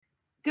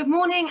Good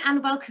morning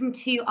and welcome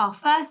to our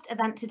first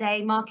event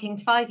today, marking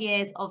 5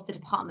 years of the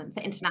Department for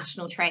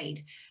International Trade.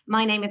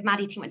 My name is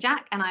Maddie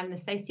Timotjack and I'm an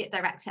Associate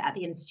Director at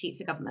the Institute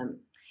for Government.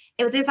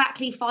 It was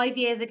exactly 5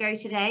 years ago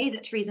today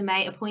that Theresa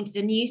May appointed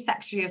a new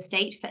Secretary of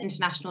State for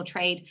International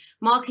Trade,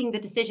 marking the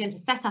decision to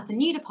set up a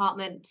new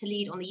department to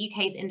lead on the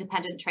UK's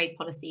independent trade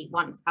policy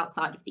once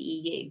outside of the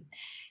EU.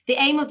 The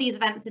aim of these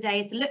events today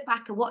is to look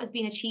back at what has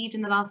been achieved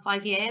in the last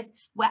 5 years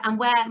and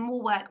where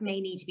more work may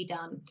need to be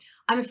done.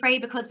 I'm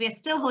afraid because we are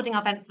still holding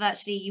our events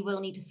virtually, you will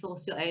need to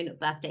source your own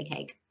birthday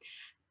cake.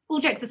 All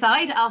jokes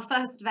aside, our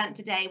first event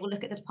today will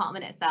look at the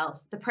department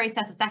itself, the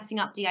process of setting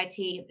up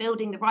DIT,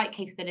 building the right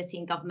capability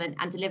in government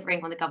and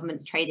delivering on the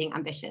government's trading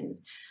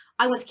ambitions.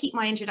 I want to keep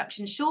my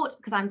introduction short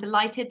because I'm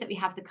delighted that we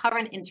have the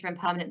current interim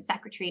permanent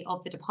secretary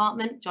of the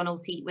department, John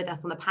Alty, with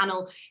us on the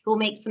panel, who will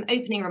make some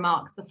opening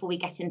remarks before we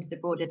get into the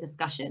broader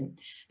discussion.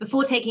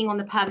 Before taking on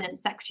the permanent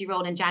secretary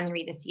role in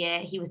January this year,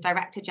 he was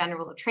Director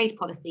General of Trade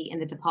Policy in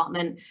the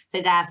department,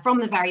 so there from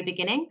the very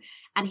beginning.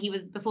 And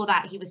before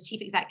that, he was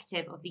Chief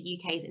Executive of the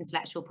UK's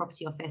Intellectual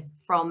Property Office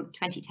from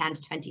 2010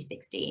 to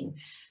 2016.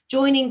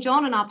 Joining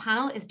John on our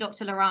panel is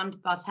Dr.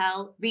 Laurent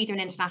Bartel, Reader in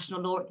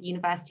International Law at the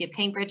University of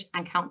Cambridge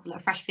and Counsellor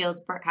at Freshfields,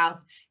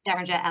 Brookhouse,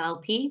 Derringer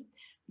LLP.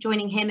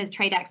 Joining him is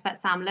trade expert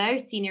Sam Lowe,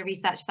 Senior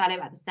Research Fellow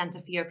at the Centre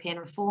for European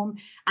Reform.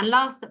 And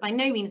last but by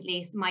no means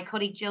least, my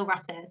colleague Jill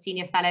Rutter,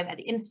 Senior Fellow at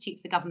the Institute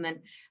for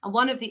Government and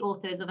one of the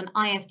authors of an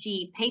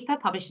IFG paper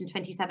published in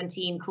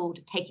 2017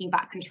 called Taking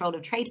Back Control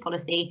of Trade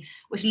Policy,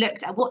 which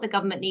looked at what the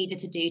government needed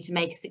to do to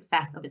make a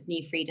success of its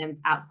new freedoms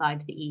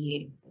outside the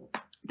EU.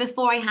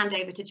 Before I hand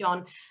over to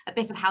John, a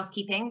bit of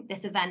housekeeping.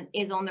 This event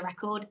is on the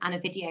record and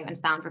a video and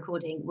sound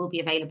recording will be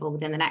available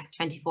within the next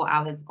 24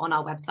 hours on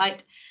our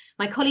website.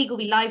 My colleague will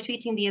be live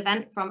tweeting the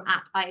event from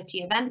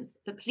 @IFG Events,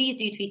 but please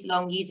do tweet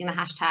along using the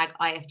hashtag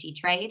IFG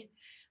Trade.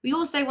 We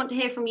also want to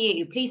hear from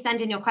you. Please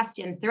send in your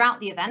questions throughout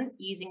the event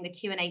using the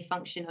Q&A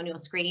function on your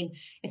screen.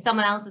 If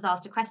someone else has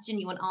asked a question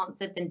you want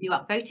answered, then do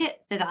upvote it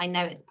so that I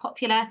know it's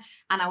popular,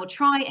 and I will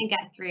try and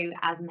get through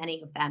as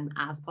many of them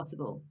as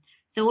possible.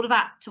 So all of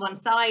that to one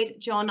side,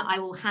 John, I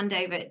will hand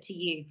over to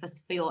you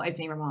for your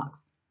opening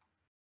remarks.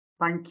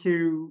 Thank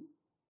you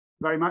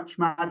very much,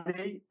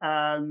 Maddie.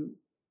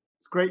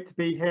 It's great to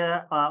be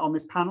here on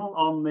this panel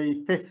on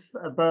the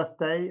 5th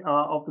birthday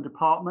of the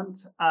department.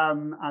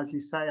 As you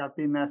say, I've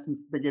been there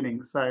since the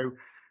beginning, so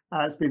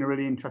it's been a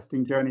really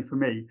interesting journey for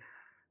me.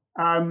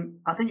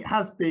 I think it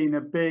has been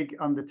a big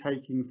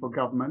undertaking for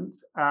government.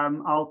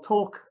 I'll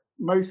talk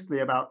mostly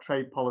about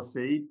trade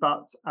policy,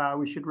 but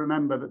we should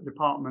remember that the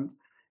department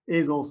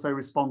is also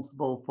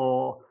responsible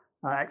for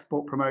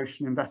export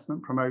promotion,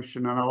 investment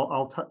promotion, and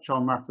I'll touch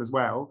on that as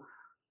well.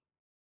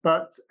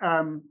 But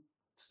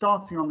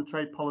starting on the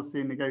trade policy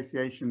and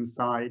negotiations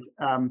side,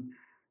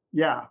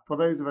 for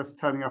those of us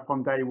turning up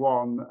on day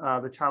one,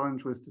 the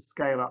challenge was to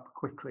scale up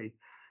quickly.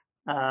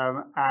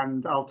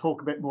 And I'll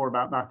talk a bit more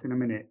about that in a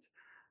minute.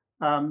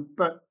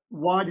 But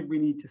why did we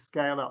need to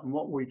scale up and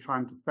what were we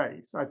trying to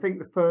face? I think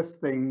the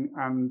first thing,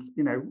 and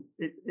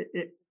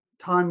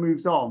time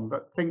moves on,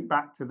 but think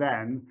back to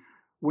then,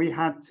 we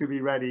had to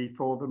be ready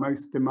for the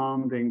most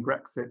demanding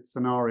Brexit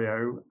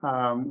scenario,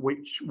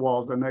 which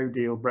was a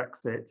no-deal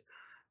Brexit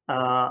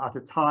at a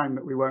time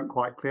that we weren't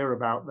quite clear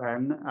about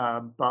then,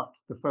 but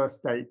the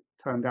first date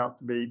turned out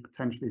to be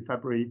potentially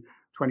February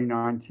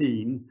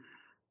 2019.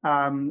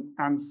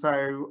 And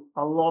so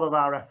a lot of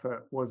our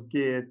effort was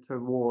geared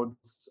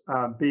towards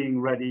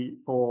being ready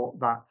for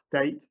that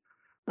date.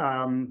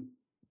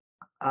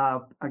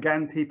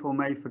 Again, people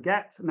may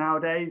forget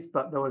nowadays,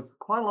 but there was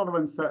quite a lot of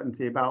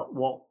uncertainty about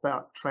what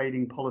that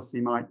trading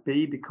policy might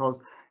be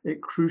because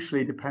it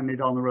crucially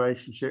depended on the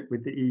relationship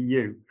with the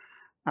EU.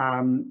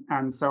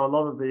 And so a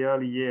lot of the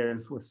early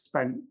years were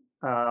spent,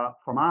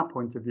 from our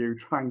point of view,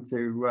 trying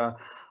to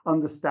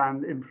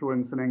understand,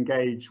 influence and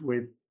engage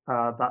with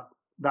that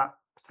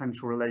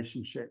potential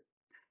relationship.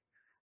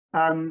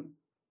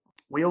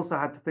 We also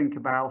had to think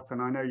about, and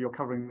I know you're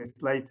covering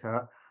this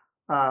later,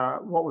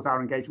 what was our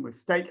engagement with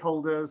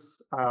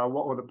stakeholders,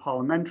 what were the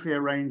parliamentary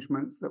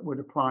arrangements that would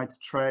apply to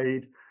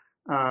trade,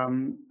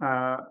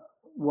 how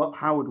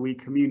would we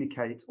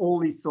communicate, all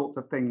these sorts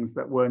of things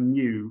that were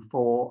new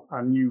for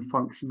a new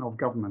function of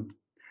government.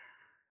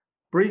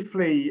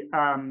 Briefly,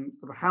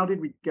 sort of how did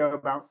we go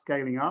about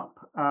scaling up?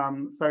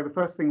 So the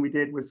first thing we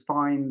did was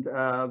find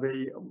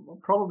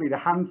probably the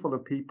handful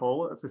of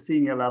people at a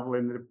senior level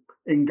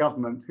in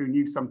government who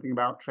knew something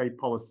about trade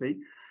policy.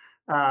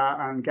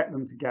 And get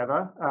them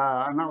together,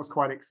 and that was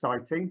quite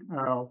exciting.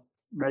 I'll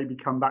maybe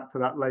come back to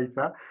that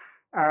later.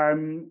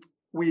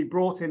 We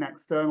brought in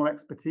external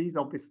expertise.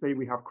 Obviously,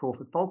 we have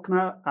Crawford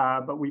Falconer,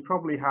 but we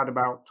probably had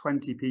about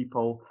 20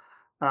 people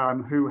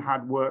who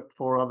had worked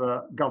for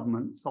other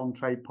governments on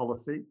trade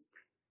policy.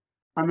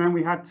 And then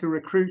we had to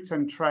recruit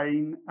and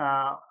train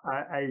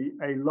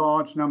a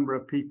large number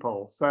of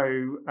people.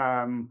 So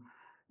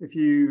if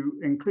you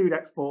include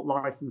export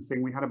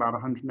licensing, we had about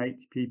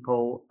 180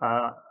 people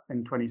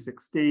in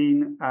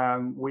 2016.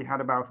 We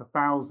had about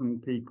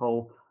 1,000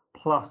 people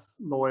plus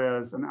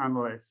lawyers and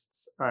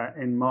analysts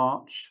in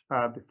March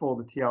before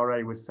the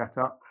TRA was set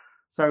up.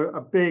 So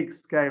a big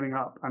scaling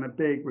up and a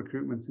big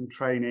recruitment and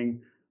training,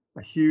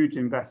 a huge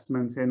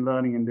investment in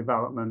learning and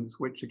development,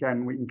 which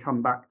again, we can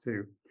come back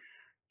to.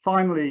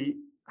 Finally,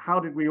 how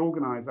did we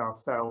organize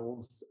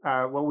ourselves?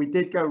 Well, we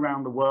did go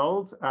around the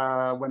world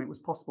when it was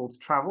possible to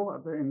travel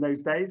in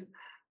those days,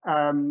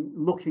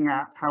 looking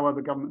at how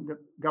other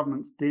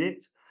governments did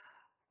it.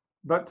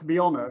 But to be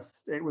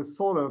honest, it was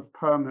sort of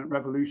permanent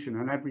revolution,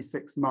 and every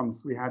 6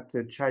 months we had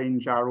to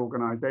change our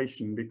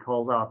organization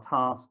because our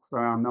tasks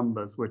and our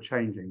numbers were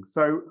changing.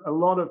 So a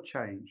lot of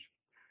change.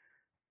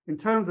 In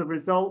terms of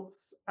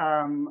results,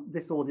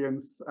 this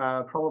audience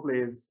probably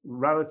is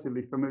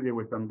relatively familiar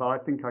with them, but I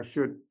think I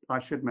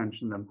should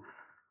mention them.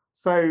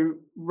 So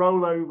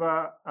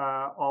rollover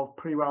of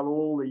pretty well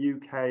all the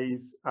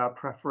UK's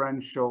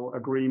preferential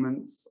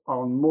agreements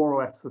on more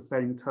or less the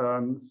same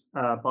terms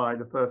by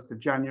the 1st of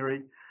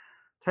January.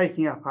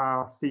 Taking up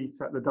our seat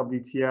at the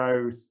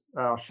WTO,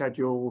 our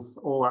schedules,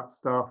 all that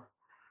stuff,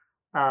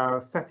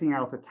 setting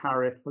out a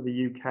tariff for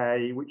the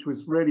UK, which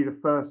was really the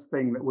first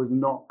thing that was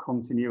not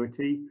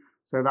continuity.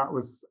 So that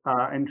was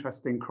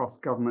interesting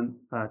cross-government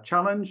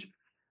challenge.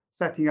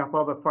 Setting up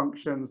other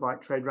functions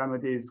like trade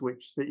remedies,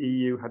 which the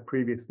EU had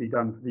previously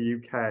done for the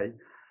UK.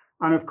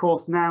 And of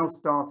course, now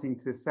starting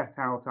to set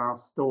out our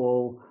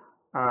stall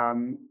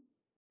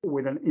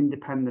with an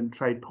independent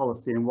trade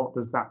policy, and what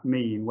does that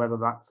mean, whether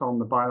that's on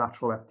the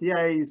bilateral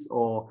FTAs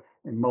or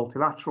in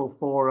multilateral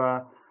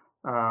fora,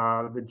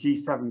 the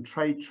G7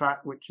 trade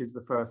track, which is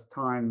the first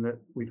time that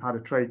we've had a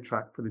trade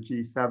track for the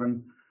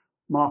G7,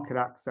 market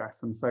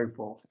access and so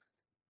forth.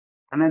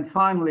 And then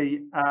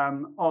finally,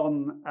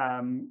 on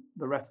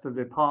the rest of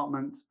the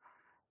department,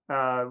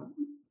 a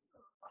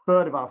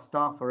third of our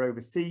staff are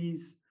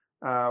overseas.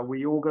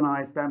 We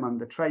organise them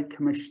under trade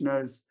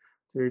commissioners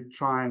to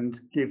try and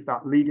give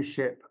that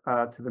leadership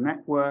to the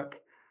network.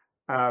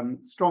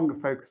 Stronger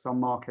focus on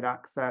market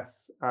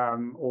access,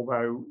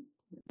 although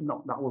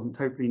that wasn't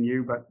totally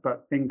new,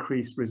 but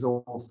increased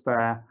resource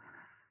there.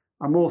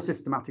 A more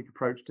systematic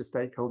approach to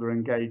stakeholder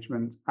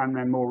engagement, and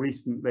then more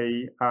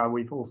recently,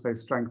 we've also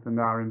strengthened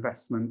our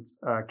investment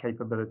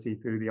capability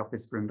through the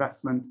Office for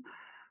Investment,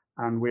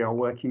 and we are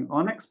working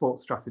on export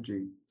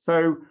strategy.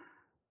 So,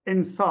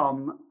 in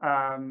sum,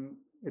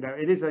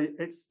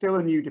 it's still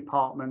a new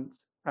department.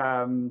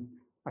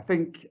 I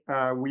think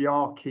we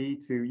are key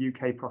to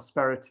UK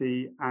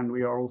prosperity, and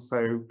we are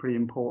also pretty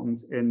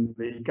important in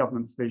the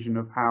government's vision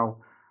of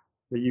how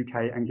the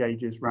UK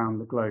engages around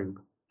the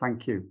globe.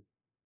 Thank you.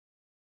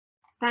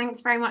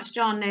 Thanks very much,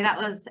 John. No, that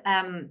was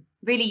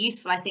really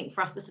useful, I think,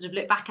 for us to sort of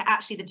look back at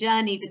actually the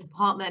journey the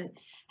department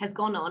has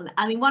gone on.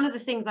 I mean, one of the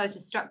things I was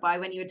just struck by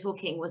when you were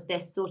talking was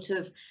this sort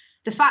of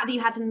the fact that you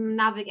had to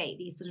navigate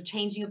these sort of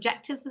changing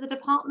objectives for the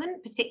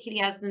department,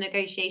 particularly as the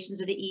negotiations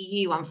with the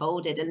EU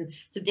unfolded and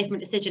sort of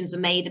different decisions were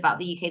made about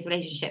the UK's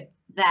relationship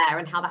there,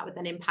 and how that would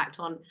then impact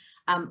on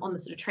the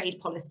sort of trade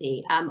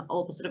policy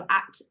or the sort of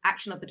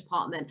action of the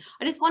department.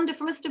 I just wonder,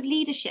 from a sort of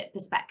leadership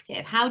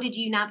perspective, how did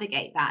you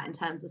navigate that in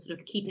terms of sort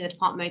of keeping the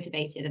department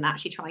motivated and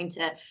actually trying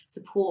to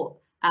support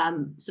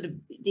sort of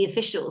the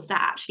officials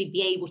to actually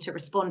be able to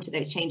respond to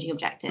those changing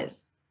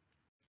objectives?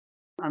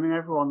 I mean,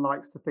 everyone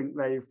likes to think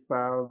they've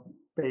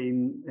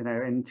been,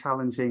 in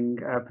challenging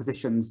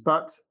positions,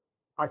 but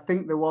I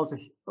think there was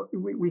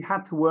we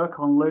had to work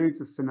on loads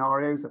of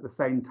scenarios at the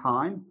same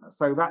time.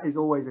 So that is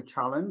always a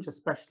challenge,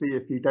 especially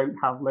if you don't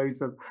have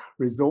loads of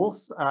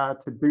resource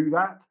to do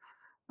that.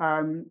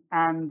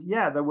 And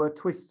yeah, there were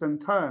twists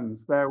and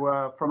turns. There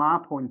were, from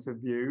our point of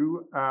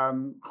view,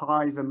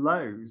 highs and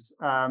lows.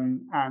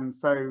 And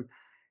so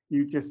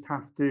you just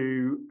have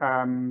to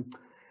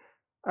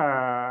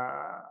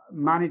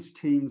manage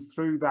teams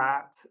through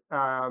that.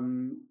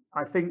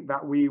 I think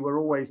that we were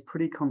always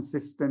pretty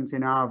consistent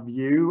in our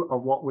view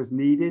of what was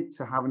needed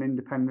to have an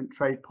independent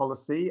trade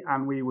policy,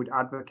 and we would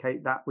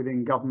advocate that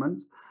within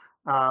government.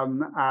 I'll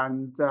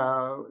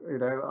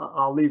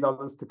leave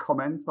others to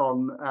comment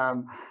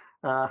on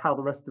how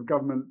the rest of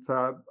government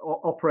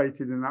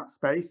operated in that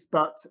space,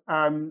 but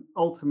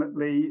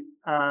ultimately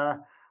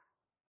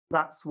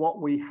that's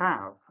what we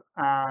have.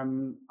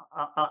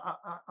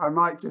 I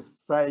might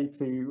just say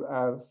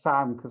to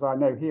Sam, because I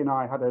know he and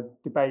I had a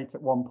debate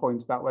at one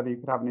point about whether you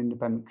could have an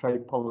independent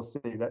trade policy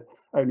that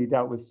only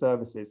dealt with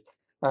services.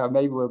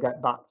 Maybe we'll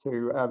get back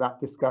to that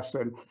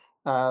discussion,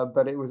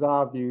 but it was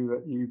our view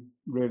that you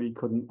really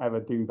couldn't ever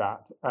do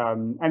that.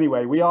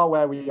 Anyway, we are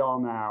where we are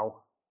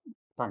now.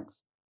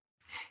 Thanks.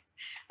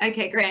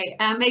 Okay, great.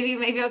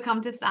 Maybe I'll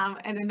come to Sam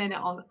in a minute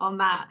on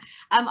that.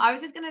 I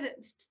was just going to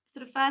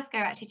sort of first go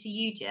actually to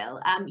you,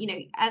 Jill.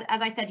 As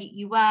I said,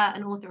 you were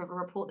an author of a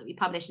report that we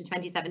published in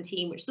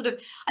 2017, which sort of,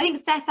 I think,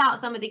 set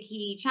out some of the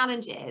key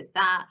challenges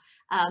that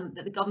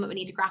that the government would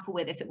need to grapple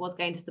with if it was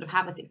going to sort of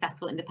have a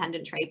successful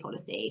independent trade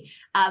policy.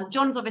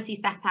 John's obviously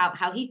set out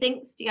how he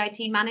thinks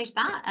DIT managed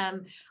that.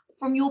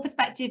 From your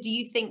perspective, do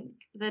you think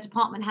the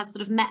department has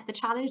sort of met the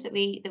challenge that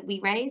we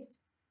raised?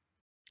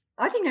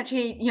 I think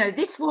actually,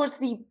 this was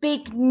the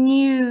big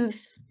new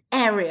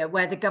area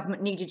where the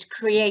government needed to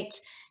create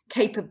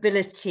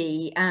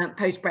capability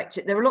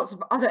post-Brexit. There were lots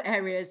of other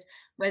areas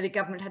where the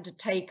government had to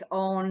take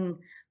on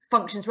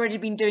functions where it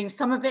had been doing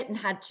some of it and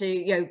had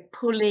to,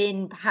 pull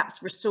in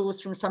perhaps resource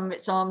from some of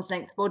its arm's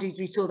length bodies.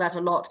 We saw that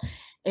a lot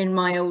in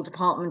my old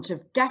department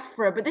of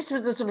DEFRA, but this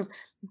was the sort of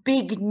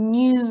big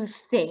new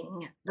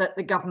thing that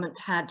the government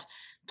had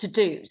to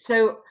do.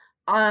 So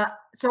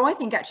I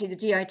think actually the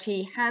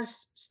DIT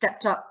has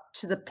stepped up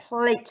to the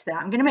plate there.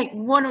 I'm going to make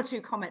one or two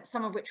comments,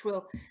 some of which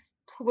will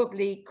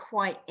probably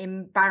quite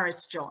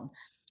embarrass John.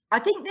 I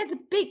think there's a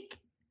big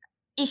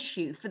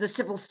issue for the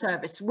civil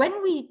service.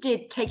 When we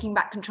did Taking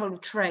Back Control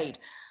of Trade,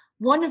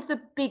 one of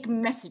the big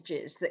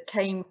messages that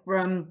came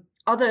from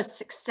other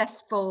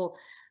successful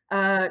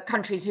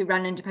countries who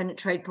ran independent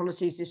trade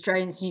policies,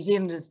 Australians, New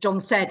Zealand, as John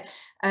said,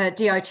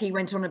 DIT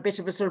went on a bit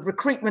of a sort of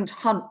recruitment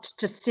hunt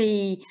to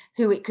see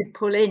who it could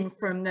pull in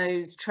from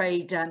those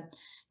trade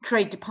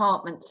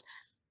departments.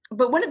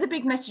 But one of the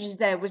big messages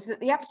there was that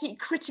the absolutely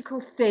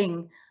critical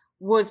thing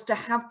was to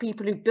have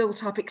people who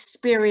built up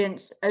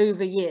experience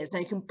over years. Now,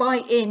 you can buy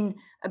in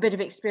a bit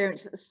of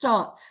experience at the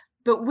start,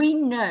 but we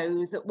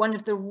know that one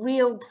of the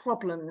real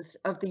problems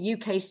of the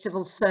UK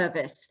civil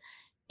service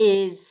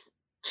is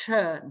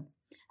churn.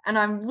 And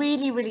I'm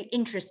really, really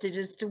interested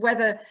as to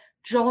whether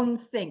John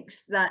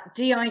thinks that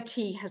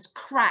DIT has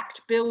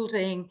cracked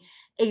building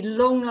a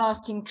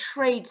long-lasting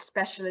trade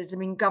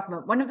specialism in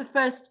government. One of the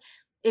first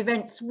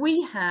events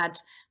we had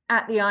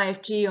at the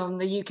IFG on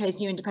the UK's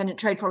new independent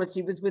trade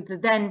policy was with the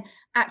then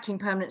acting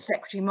permanent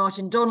secretary,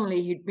 Martin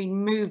Donnelly, who'd been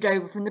moved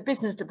over from the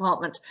business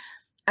department.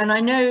 And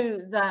I know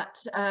that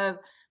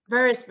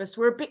various of us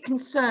were a bit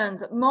concerned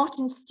that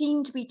Martin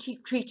seemed to be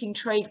treating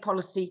trade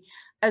policy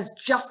as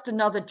just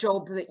another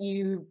job that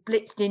you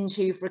blitzed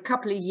into for a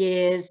couple of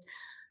years,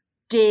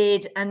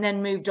 did, and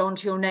then moved on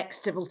to your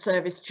next civil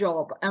service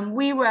job. And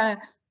we were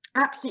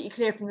absolutely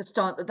clear from the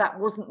start that that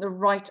wasn't the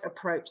right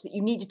approach, that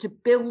you needed to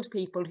build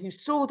people who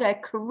saw their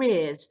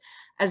careers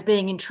as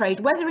being in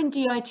trade, whether in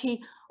DIT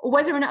or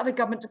whether in other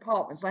government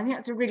departments. I think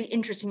that's a really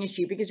interesting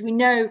issue because we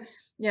know,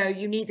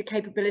 you need the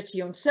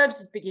capability on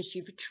services, big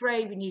issue for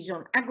trade, we need it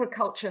on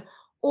agriculture,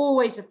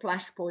 always a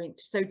flashpoint.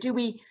 So do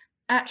we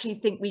actually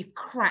think we've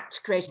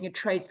cracked creating a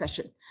trade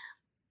special?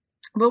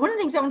 But one of the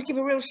things I want to give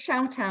a real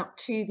shout out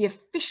to the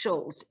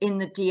officials in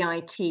the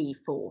DIT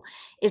for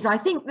is I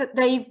think that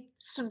they've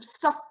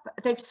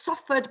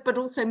suffered but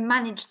also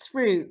managed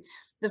through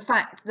the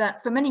fact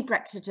that for many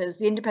Brexiters,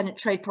 the independent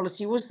trade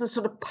policy was the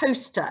sort of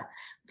poster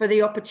for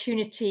the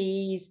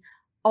opportunities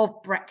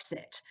of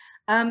Brexit.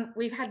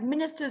 We've had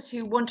ministers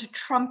who want to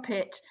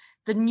trumpet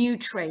the new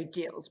trade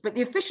deals, but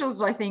the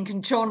officials, I think,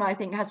 and John, I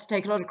think, has to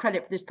take a lot of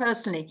credit for this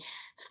personally,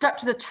 stuck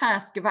to the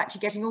task of actually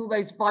getting all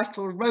those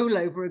vital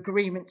rollover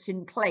agreements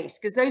in place,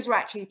 because those were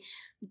actually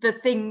the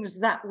things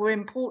that were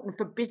important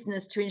for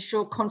business to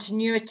ensure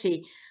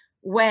continuity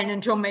when,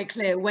 and John made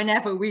clear,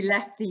 whenever we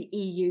left the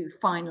EU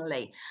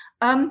finally.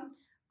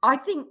 I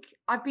think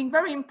I've been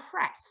very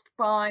impressed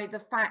by the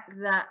fact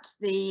that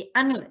the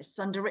analysts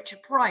under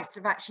Richard Price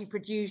have actually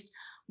produced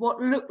what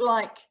look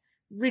like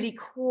really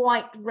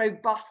quite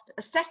robust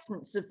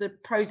assessments of the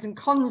pros and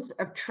cons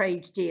of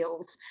trade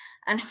deals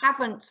and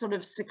haven't sort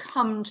of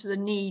succumbed to the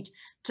need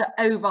to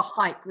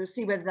overhype. We'll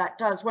see whether that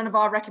does. One of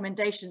our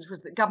recommendations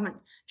was that government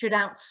should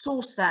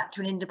outsource that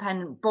to an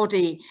independent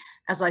body,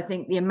 as I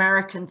think the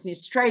Americans, the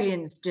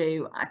Australians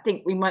do. I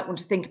think we might want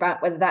to think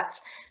about whether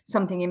that's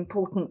something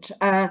important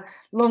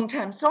long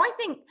term. So I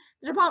think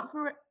the Department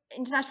for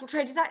International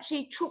Trade has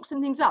actually chalked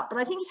some things up, but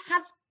I think it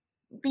has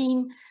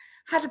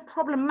had a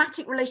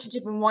problematic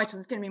relationship in Whitehall.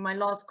 It's going to be my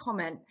last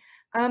comment,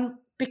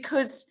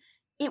 because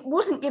it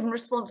wasn't given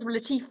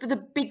responsibility for the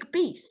big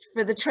beast,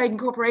 for the trade and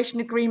cooperation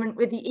agreement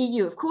with the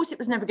EU. Of course, it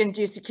was never going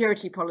to do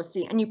security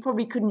policy, and you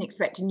probably couldn't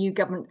expect a new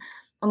government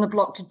on the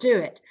block to do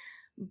it.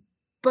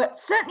 But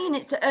certainly in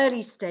its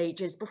early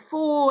stages,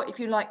 before, if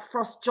you like,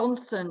 Frost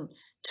Johnson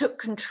took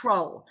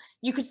control,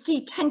 you could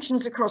see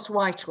tensions across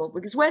Whitehall,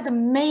 because where the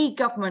May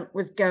government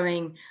was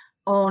going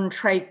on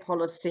trade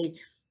policy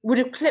would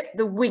have clipped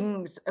the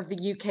wings of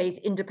the UK's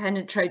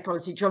independent trade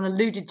policy. John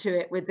alluded to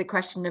it with the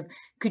question of,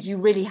 could you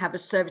really have a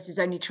services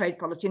only trade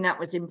policy? And that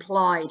was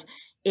implied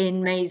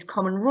in May's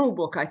common rule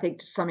book, I think,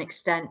 to some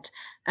extent,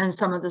 and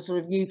some of the sort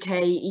of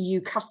UK EU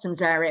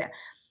customs area.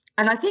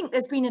 And I think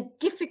there's been a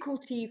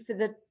difficulty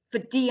for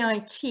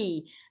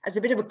DIT as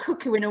a bit of a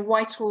cuckoo in a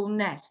Whitehall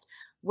nest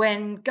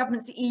when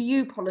government's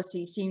EU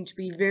policy seemed to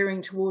be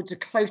veering towards a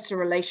closer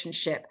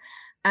relationship.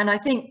 And I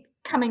think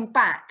coming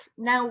back,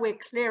 now we're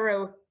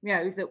clearer,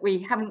 that we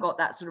haven't got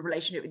that sort of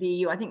relationship with the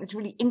EU. I think there's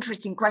really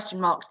interesting question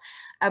marks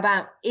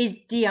about, is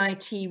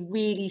DIT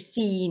really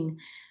seen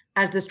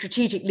as the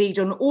strategic lead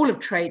on all of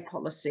trade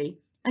policy?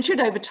 And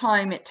should over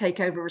time it take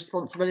over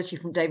responsibility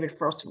from David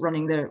Frost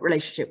running the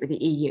relationship with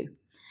the EU?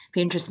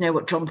 Be interested to know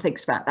what John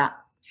thinks about that.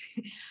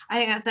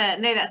 I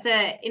think that's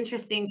an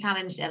interesting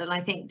challenge, Ed, and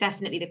I think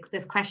definitely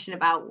this question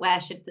about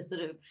where should the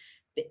sort of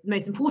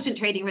most important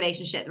trading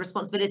relationship, the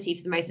responsibility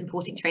for the most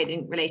important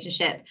trading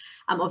relationship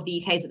of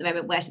the UK's at the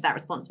moment, where should that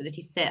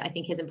responsibility sit, I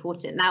think is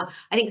important. Now,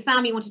 I think,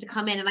 Sam, you wanted to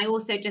come in, and I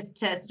also just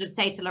to sort of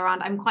say to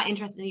Laurent, I'm quite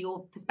interested in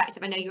your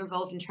perspective. I know you're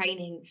involved in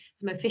training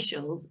some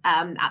officials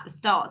at the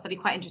start, so I'd be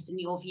quite interested in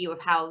your view of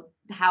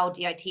how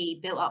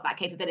DIT built up that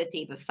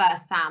capability. But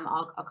first, Sam,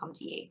 I'll come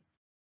to you.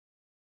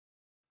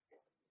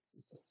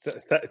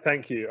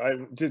 Thank you.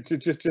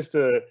 Just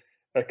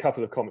a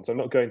couple of comments. I'm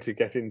not going to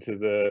get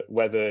into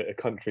whether a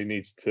country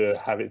needs to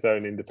have its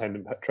own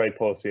independent trade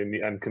policy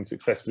and can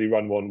successfully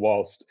run one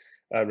whilst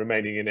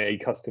remaining in a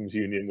customs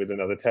union with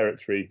another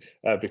territory,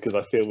 because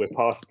I feel we're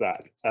past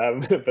that.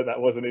 But that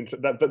was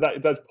but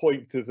that does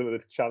point to some of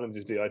the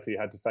challenges DIT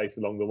had to face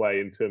along the way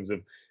in terms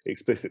of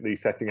explicitly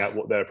setting out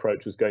what their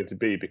approach was going to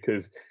be,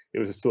 because it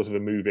was a sort of a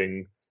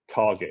moving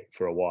target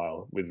for a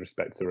while with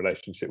respect to the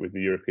relationship with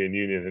the European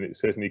Union, and it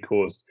certainly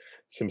caused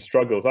some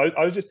struggles. I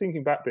was just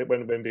thinking back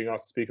when being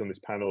asked to speak on this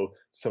panel,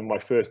 some of my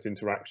first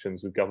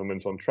interactions with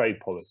government on trade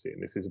policy,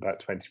 and this is about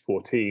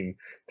 2014,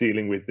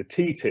 dealing with the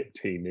TTIP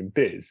team in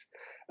BIS.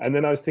 And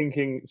then I was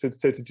thinking, so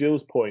to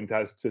Jill's point,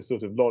 as to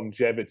sort of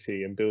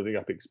longevity and building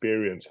up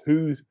experience,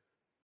 who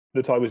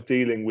that I was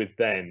dealing with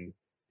then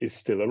is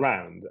still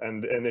around.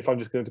 And if I'm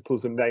just going to pull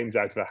some names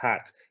out of a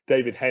hat,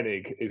 David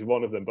Hennig is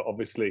one of them, but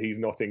obviously he's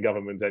not in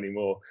government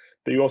anymore.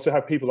 But you also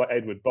have people like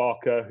Edward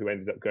Barker, who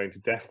ended up going to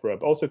DEFRA,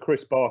 but also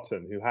Chris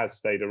Barton, who has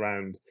stayed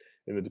around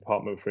in the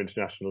Department for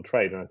International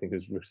Trade, and I think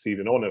has received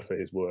an honour for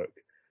his work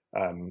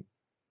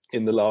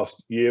in the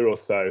last year or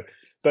so.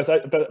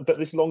 But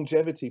this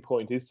longevity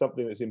point is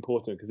something that's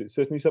important, because it's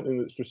certainly something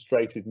that's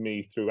frustrated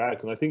me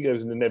throughout, and I think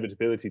there's an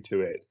inevitability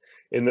to it,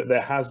 in that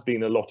there has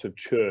been a lot of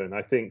churn.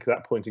 I think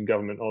that point in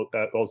government,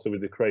 also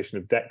with the creation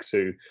of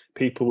DEXU,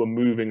 people were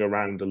moving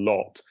around a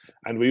lot,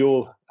 and we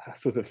all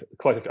sort of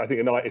I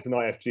think it's an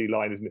IFG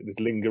line, isn't it? This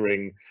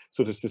lingering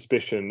sort of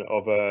suspicion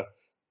of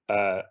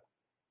a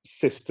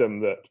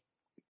system that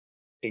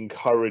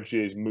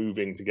encourages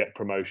moving to get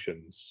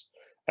promotions,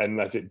 and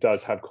that it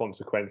does have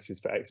consequences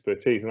for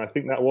expertise. And I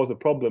think that was a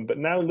problem. But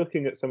now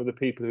looking at some of the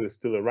people who are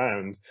still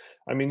around,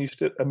 I mean,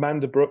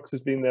 Amanda Brooks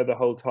has been there the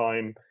whole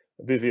time,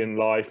 Vivian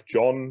Life,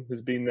 John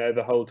has been there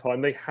the whole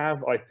time. They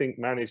have, I think,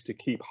 managed to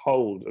keep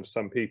hold of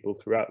some people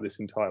throughout this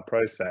entire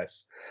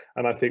process.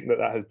 And I think that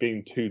has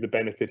been to the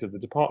benefit of the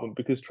department,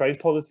 because trade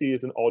policy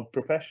is an odd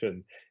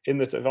profession, in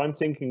that if I'm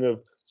thinking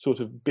of sort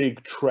of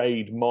big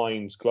trade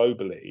minds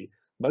globally,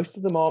 most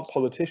of them aren't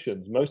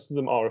politicians, most of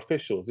them are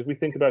officials. If we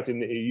think about in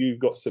the EU, you've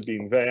got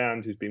Sabine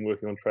Weyand, who's been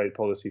working on trade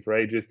policy for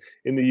ages.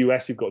 In the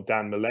US, you've got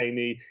Dan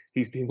Mullaney,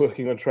 he's been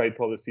working on trade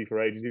policy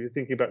for ages. If you're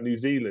thinking about New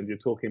Zealand, you're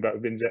talking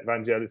about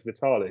Vangelis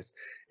Vitalis.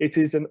 It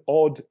is an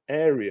odd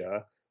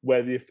area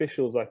where the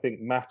officials, I think,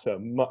 matter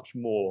much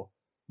more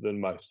than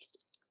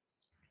most.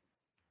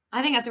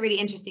 I think that's a really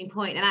interesting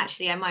point. And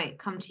actually, I might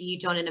come to you,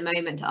 John, in a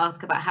moment to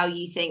ask about how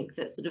you think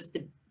that sort of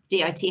the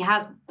DIT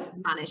has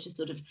managed to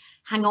sort of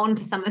hang on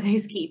to some of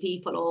those key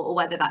people, or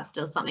whether that's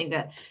still something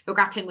that you're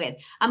grappling with.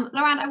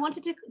 Laurent, I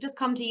wanted to just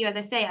come to you. As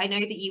I say, I know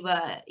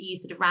that you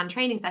sort of ran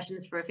training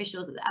sessions for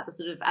officials at the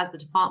sort of, as the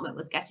department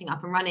was getting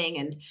up and running,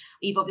 and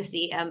you've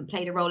obviously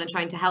played a role in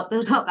trying to help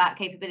build up that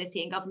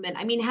capability in government.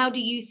 I mean, how do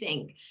you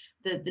think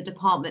the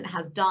department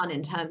has done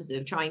in terms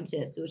of trying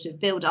to sort of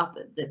build up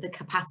the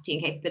capacity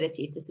and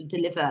capability to sort of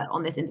deliver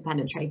on this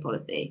independent trade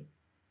policy?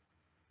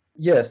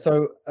 Yeah,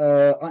 so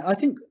I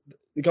think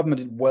the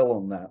government did well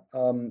on that.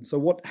 So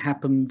what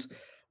happened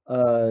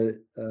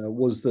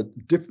was that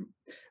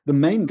the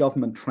main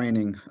government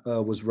training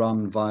was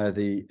run via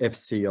the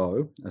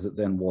FCO, as it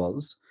then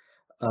was,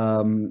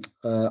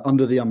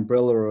 under the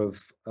umbrella of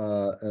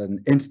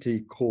an entity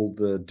called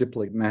the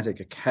Diplomatic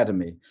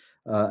Academy,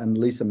 and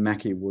Lisa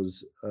Mackey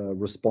was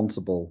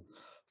responsible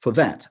for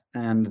that.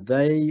 And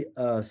they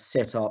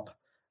set up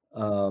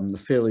a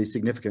fairly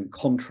significant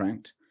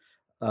contract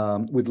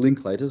with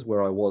Linklaters,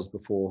 where I was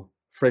before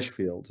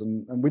Freshfields,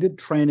 and we did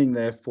training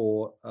there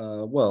for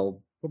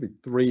well, probably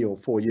 3 or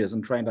 4 years,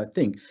 and trained, I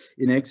think,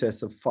 in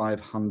excess of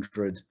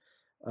 500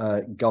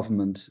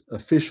 government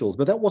officials.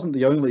 But that wasn't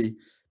the only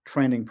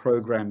training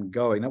program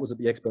going. That was at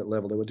the expert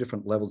level. There were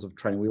different levels of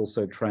training. We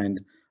also trained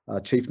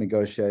chief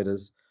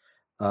negotiators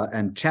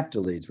and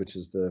chapter leads, which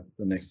is the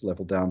next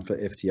level down for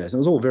FTAs. And it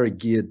was all very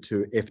geared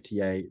to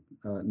FTA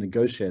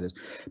negotiators.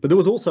 But there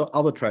was also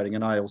other training,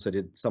 and I also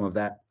did some of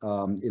that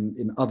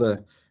in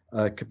other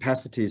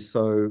capacities.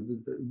 So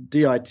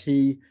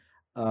DIT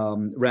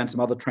ran some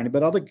other training,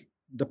 but other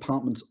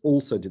departments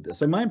also did this.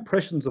 So my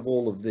impressions of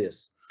all of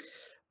this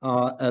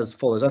are as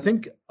follows. I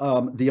think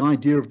the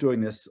idea of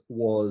doing this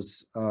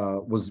was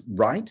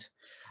right.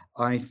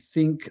 I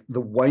think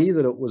the way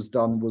that it was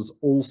done was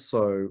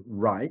also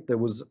right. There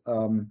was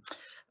a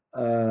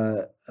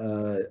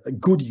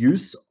good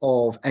use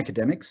of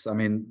academics. I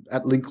mean,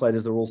 at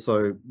Linklaters, there were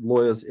also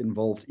lawyers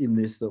involved in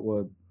this that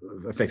were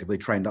effectively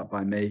trained up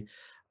by me.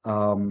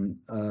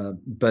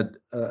 But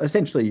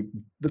essentially,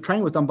 the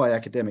training was done by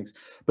academics,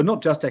 but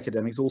not just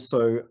academics.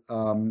 Also,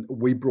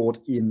 we brought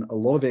in a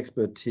lot of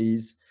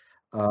expertise,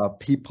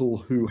 people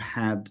who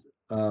had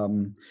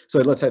So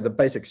let's say the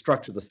basic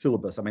structure of the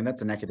syllabus, I mean,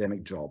 that's an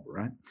academic job,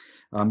 right?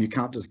 You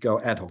can't just go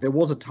ad hoc. There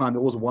was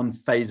one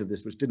phase of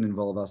this which didn't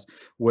involve us,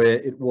 where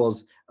it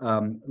was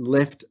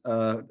left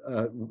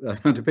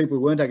to people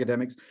who weren't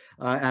academics,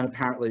 and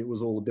apparently it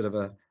was all a bit of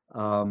a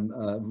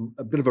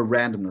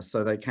randomness.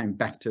 So they came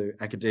back to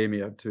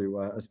academia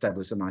to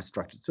establish a nice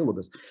structured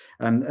syllabus.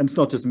 And it's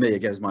not just me,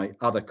 again, as my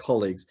other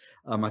colleagues.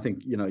 I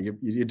think, you know,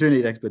 you do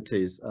need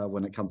expertise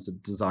when it comes to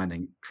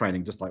designing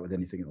training, just like with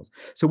anything else.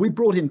 So we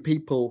brought in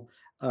people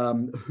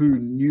who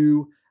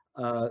knew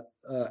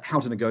how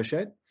to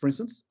negotiate, for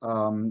instance,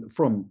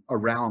 from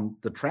around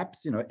the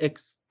traps, you know,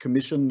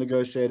 ex-commission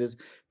negotiators,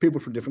 people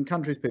from different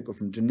countries, people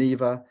from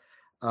Geneva.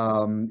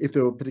 If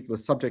there were particular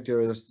subject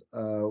areas,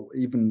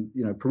 even,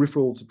 you know,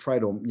 peripheral to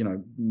trade, or, you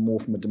know, more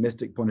from a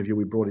domestic point of view,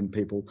 we brought in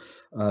people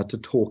to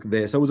talk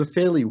there. So it was a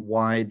fairly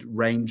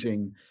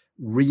wide-ranging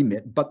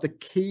remit. But the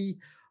key,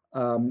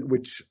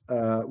 which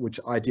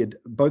I did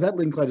both at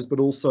Linklaters, but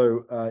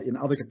also in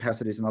other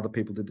capacities, and other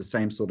people did the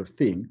same sort of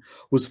thing,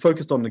 was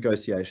focused on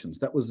negotiations.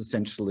 That was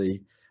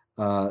essentially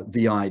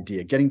the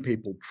idea, getting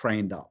people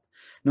trained up.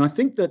 Now, I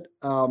think that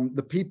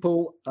the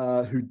people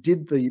who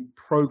did the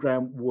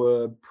program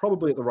were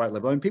probably at the right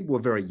level. I mean, people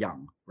were very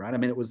young, right? I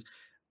mean, it was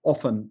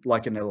often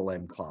like an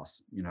LLM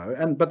class, you know,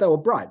 but they were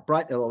bright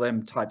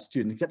LLM type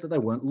students, except that they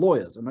weren't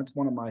lawyers. And that's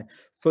one of my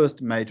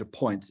first major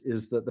points,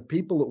 is that the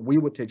people that we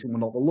were teaching were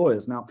not the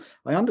lawyers. Now,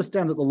 I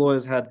understand that the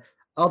lawyers had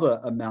other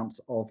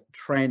amounts of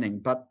training,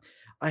 but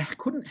I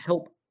couldn't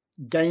help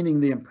gaining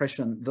the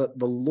impression that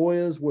the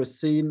lawyers were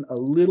seen a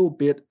little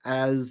bit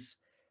as,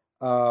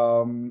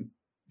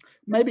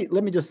 maybe,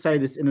 let me just say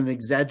this in an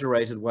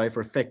exaggerated way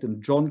for effect,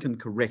 and John can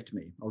correct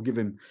me. I'll give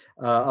him,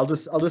 I'll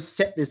just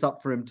set this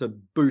up for him to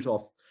boot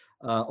off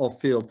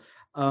field.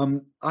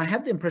 I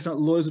had the impression that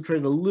lawyers were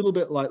treated a little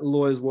bit like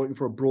lawyers working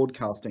for a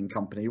broadcasting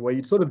company, where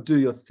you'd sort of do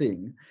your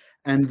thing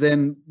and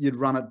then you'd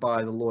run it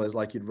by the lawyers,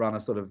 like you'd run a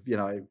sort of, you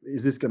know,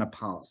 is this going to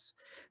pass?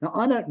 Now,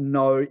 I don't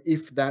know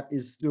if that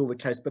is still the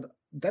case, but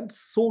that's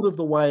sort of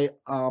the way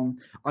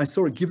I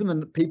saw it, given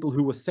the people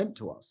who were sent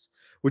to us,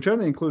 which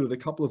only included a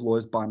couple of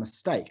lawyers by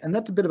mistake. And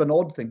that's a bit of an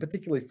odd thing,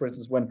 particularly, for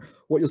instance, when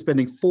what you're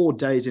spending 4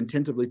 days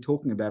intensively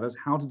talking about is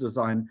how to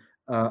design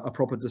a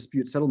proper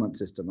dispute settlement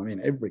system. I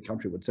mean, every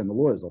country would send the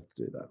lawyers off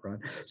to do that, right?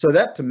 So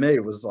that to me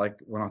was like,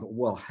 when I thought,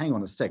 well, hang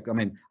on a sec. I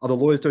mean, are the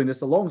lawyers doing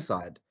this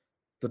alongside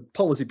the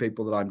policy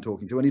people that I'm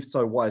talking to? And if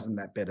so, why isn't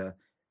that better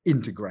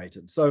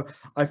integrated? So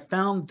I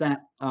found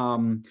that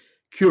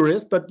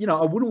curious, but, you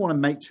know, I wouldn't want to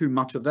make too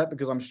much of that,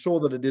 because I'm sure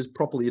that it is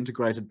properly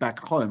integrated back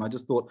home. I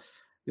just thought,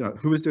 you know,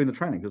 who is doing the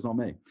training? Because not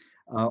me,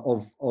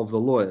 of the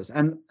lawyers.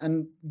 And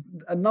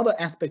another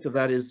aspect of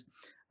that is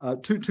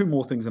two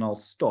more things, and I'll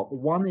stop.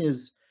 One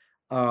is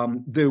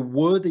there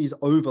were these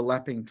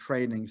overlapping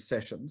training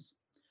sessions.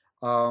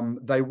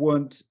 They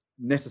weren't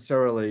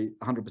necessarily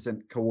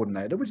 100%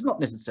 coordinated, which is not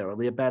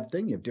necessarily a bad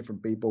thing. You have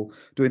different people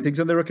doing things,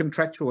 and there are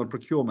contractual and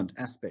procurement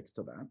aspects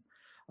to that.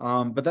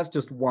 But that's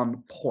just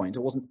one point.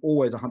 It wasn't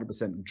always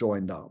 100%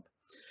 joined up.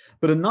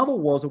 But another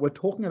was that we're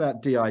talking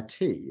about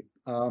DIT,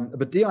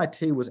 but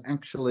DIT was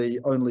actually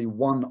only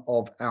one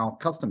of our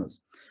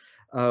customers.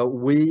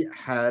 We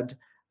had,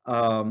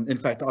 in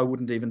fact, I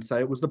wouldn't even say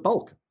it was the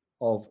bulk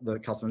of the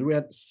customers. We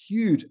had a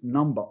huge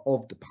number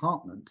of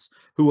departments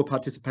who were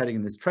participating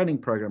in this training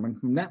program. And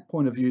from that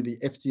point of view, the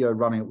FCO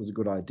running it was a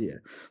good idea.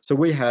 So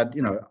we had,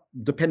 you know,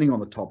 depending on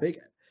the topic,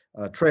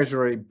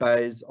 Treasury,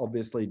 BAYS,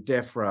 obviously,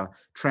 DEFRA,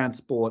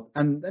 Transport,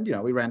 and you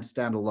know, we ran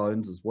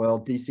standalones as well.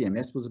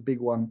 DCMS was a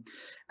big one.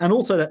 And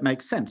also that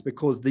makes sense,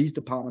 because these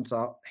departments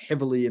are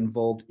heavily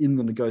involved in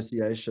the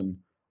negotiation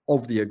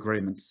of the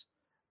agreements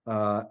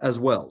as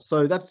well.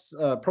 So that's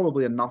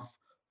probably enough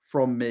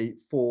from me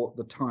for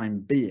the time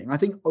being. I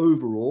think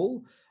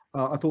overall,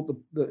 I thought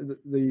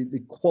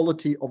the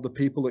quality of the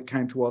people that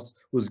came to us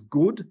was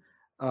good.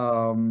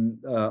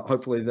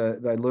 Hopefully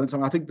they learned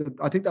something.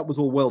 I think that was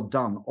all well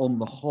done on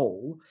the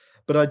whole,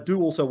 but I do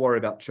also worry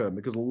about churn,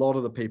 because a lot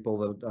of the people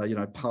that you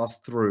know,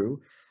 passed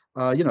through,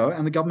 you know,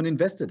 and the government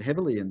invested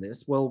heavily in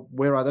this. Well,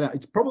 where are they now?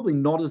 It's probably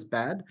not as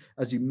bad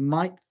as you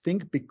might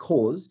think,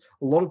 because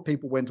a lot of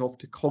people went off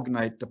to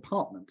cognate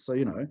departments. So,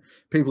 you know,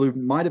 people who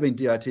might have been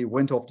DIT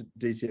went off to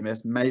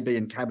DCMS, maybe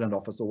in Cabinet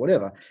Office or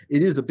whatever.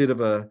 It is a bit of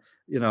a,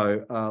 you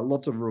know,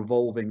 lots of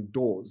revolving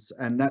doors,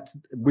 and that's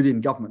within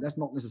government. That's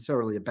not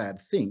necessarily a bad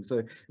thing.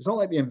 So it's not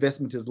like the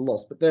investment is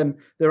lost, but then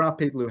there are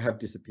people who have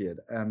disappeared,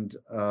 and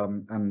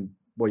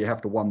well, you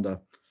have to wonder,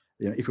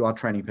 you know, if you are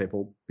training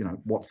people, you know,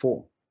 what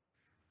for?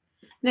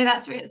 No,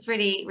 it's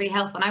really, really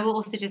helpful. And I will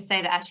also just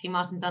say that actually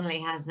Martin Donnelly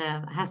has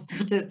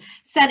sort of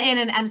sent in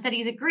and said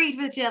he's agreed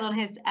with Jill on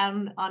his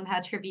on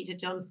her tribute to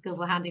John's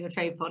skillful handling of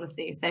trade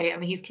policy. So I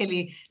mean, he's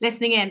clearly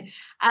listening in.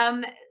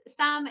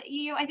 Sam,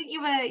 I think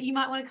you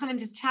might want to come and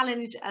just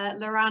challenge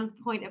Laurent's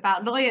point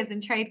about lawyers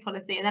and trade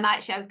policy, and then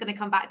actually I was going to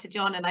come back to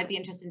John, and I'd be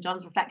interested in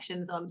John's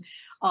reflections on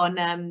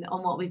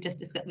what we've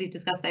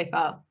discussed so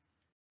far.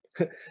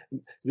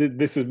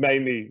 This was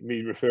mainly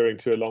me referring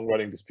to a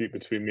long-running dispute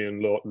between me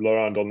and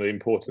Laurent on the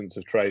importance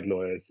of trade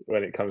lawyers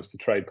when it comes to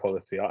trade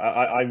policy.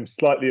 I'm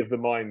slightly of the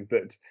mind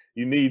that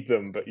you need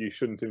them, but you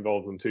shouldn't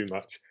involve them too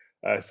much.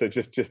 So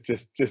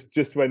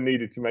just when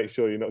needed to make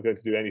sure you're not going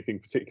to do anything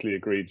particularly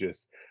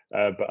egregious,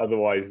 but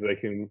otherwise they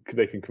can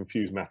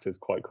confuse matters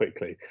quite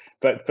quickly.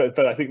 But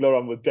I think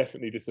Laurent would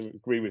definitely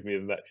disagree with me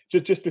in that.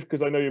 Just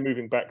because I know you're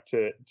moving back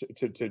to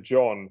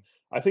John,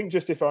 I think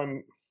just if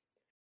I'm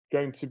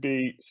going to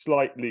be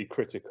slightly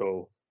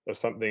critical of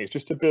something, it's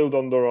just to build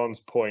on Laurent's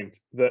point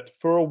that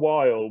for a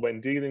while, when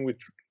dealing with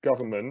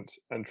government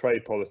and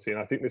trade policy, and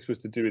I think this was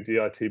to do with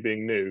DIT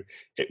being new,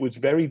 it was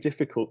very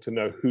difficult to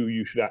know who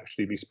you should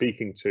actually be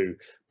speaking to,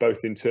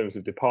 both in terms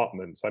of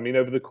departments. I mean,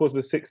 over the course of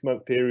a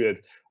 6-month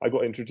period, I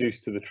got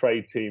introduced to the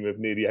trade team of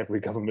nearly every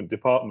government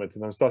department,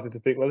 and I started to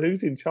think, well,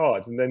 who's in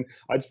charge? And then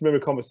I just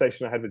remember a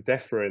conversation I had with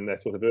DEFRA in their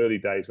sort of early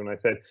days when I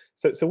said,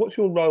 so what's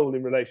your role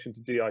in relation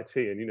to DIT?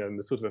 And, and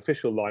the sort of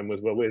official line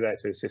was, well, we're there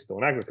to assist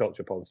on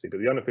agriculture policy, but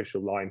the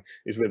unofficial line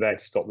is we're there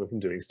to stop them from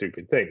doing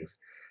stupid things.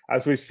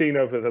 As we've seen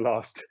over the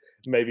last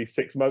maybe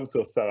 6 months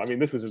or so, I mean,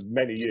 this was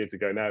many years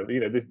ago now,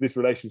 this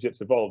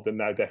relationship's evolved, and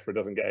now DEFRA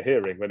doesn't get a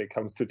hearing when it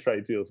comes to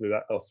trade deals with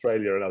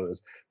Australia and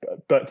others.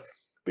 But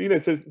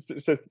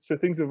so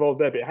things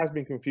evolved there, but it has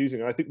been confusing.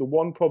 And I think the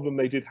one problem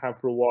they did have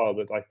for a while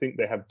that I think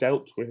they have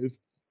dealt with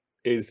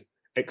is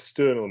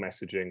external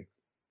messaging,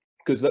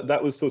 because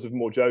that was sort of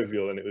more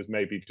jovial, and it was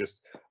maybe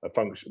just a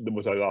function,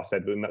 what I last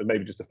said, but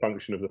maybe just a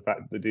function of the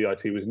fact that the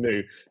DIT was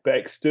new. But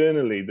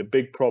externally, the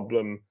big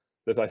problem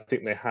that I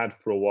think they had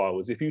for a while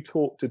was if you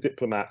talk to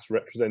diplomats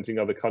representing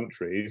other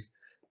countries,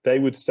 they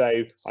would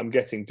say, I'm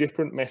getting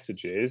different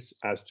messages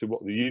as to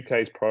what the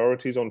UK's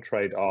priorities on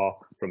trade are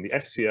from the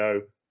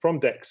FCO,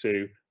 from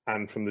DEXU,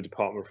 and from the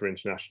Department for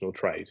International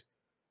Trade.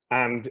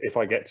 And if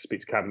I get to speak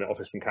to Cabinet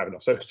Office, from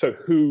Cabinet. So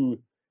who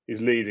is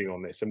leading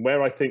on this? And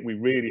where I think we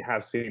really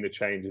have seen a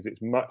change is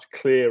it's much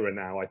clearer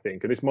now, I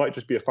think, and this might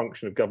just be a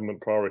function of government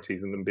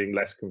priorities and them being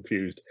less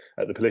confused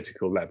at the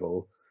political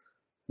level,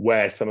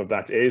 where some of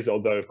that is,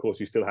 although of course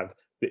you still have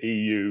the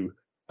EU,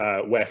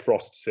 where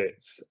Frost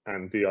sits,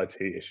 and DIT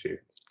issue.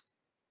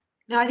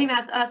 No, I think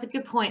that's a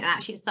good point, and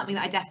actually it's something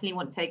that I definitely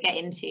want to get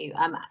into.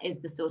 Is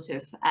the sort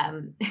of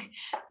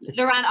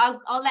Laurent,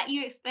 I'll let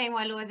you explain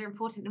why lawyers are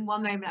important in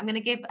one moment. I'm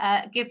going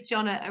to give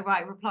John a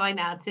right reply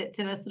now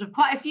to a sort of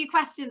quite a few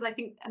questions, I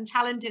think, and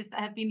challenges that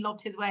have been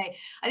lobbed his way.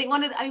 I think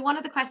one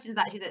of the questions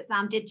actually that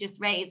Sam did just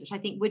raise, which I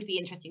think would be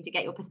interesting to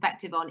get your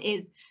perspective on,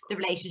 is the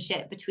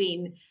relationship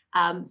between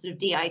sort of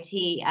DIT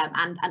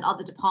and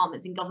other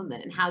departments in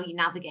government and how you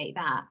navigate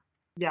that.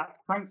 Yeah,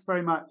 thanks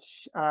very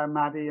much,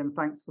 Maddie, and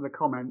thanks for the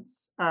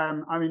comments.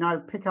 I mean, I'll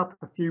pick up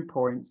a few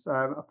points.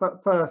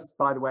 First,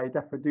 by the way,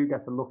 DEFRA do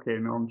get a look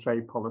in on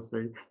trade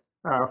policy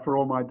for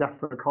all my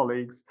DEFRA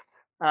colleagues.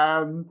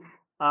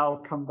 I'll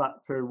come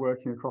back to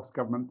working across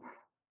government.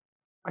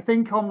 I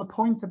think on the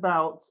point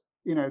about,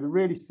 the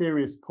really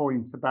serious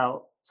point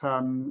about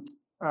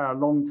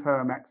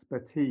long-term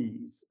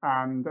expertise,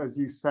 and as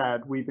you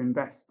said, we've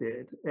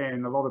invested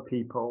in a lot of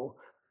people.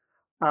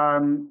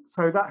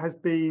 So that has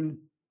been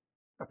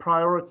a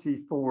priority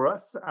for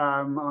us.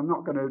 I'm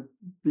not going to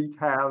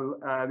detail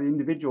the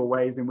individual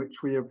ways in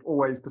which we have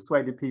always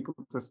persuaded people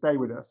to stay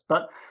with us,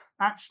 but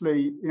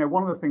actually,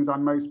 one of the things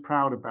I'm most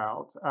proud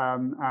about,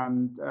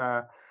 and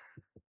I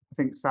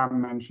think Sam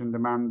mentioned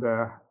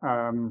Amanda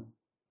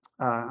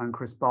and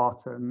Chris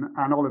Barton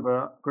and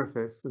Oliver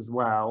Griffiths as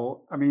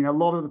well. I mean, a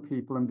lot of the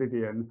people in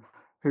Vivian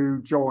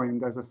who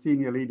joined as a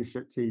senior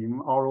leadership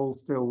team are all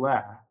still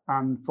there,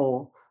 and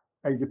for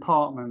a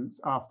department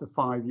after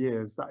 5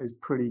 years, that is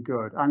pretty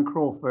good. And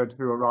Crawford,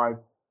 who arrived,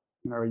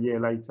 a year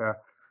later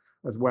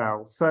as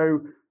well.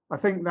 So I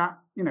think that,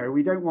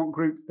 we don't want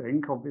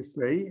groupthink,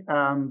 obviously,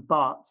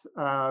 but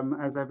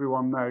as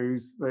everyone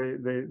knows,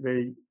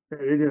 it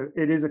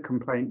is a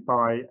complaint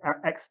by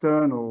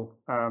external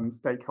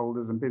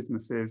stakeholders and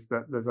businesses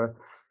that there's a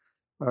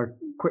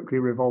quickly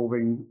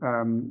revolving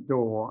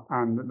door,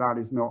 and that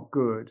is not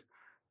good.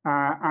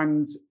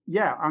 And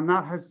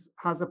that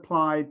has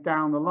applied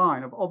down the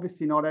line.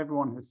 Obviously, not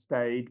everyone has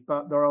stayed,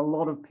 but there are a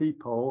lot of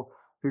people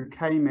who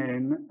came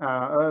in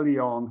early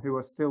on who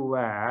are still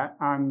there.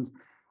 And,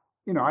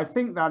 I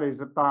think that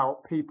is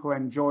about people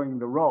enjoying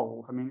the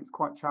role. I mean, it's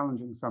quite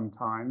challenging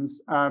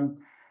sometimes.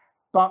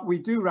 But we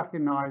do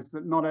recognise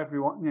that not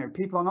everyone,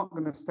 people are not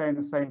going to stay in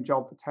the same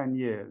job for 10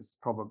 years,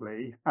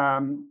 probably.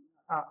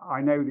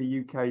 I know the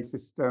UK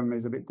system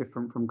is a bit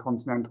different from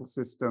continental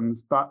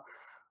systems, but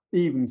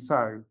even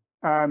so,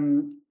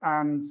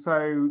 and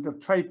so the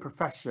trade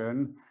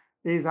profession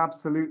is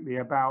absolutely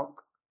about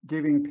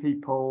giving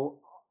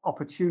people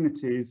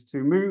opportunities to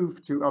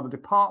move to other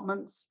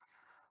departments,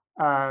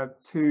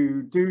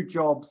 to do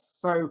jobs.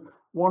 So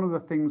one of the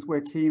things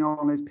we're keen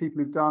on is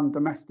people who've done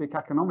domestic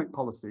economic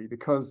policy,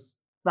 because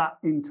that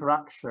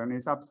interaction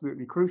is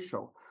absolutely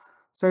crucial.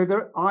 So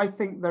I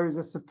think there is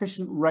a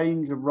sufficient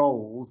range of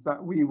roles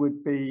that we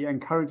would be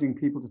encouraging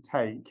people to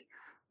take.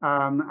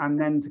 And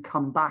then to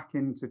come back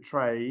into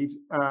trade,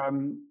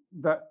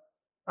 that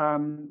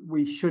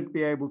we should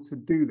be able to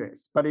do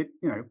this. But it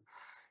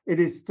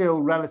is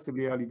still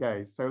relatively early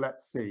days, so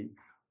let's see.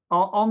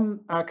 On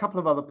a couple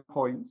of other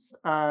points,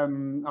 I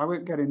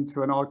won't get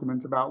into an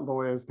argument about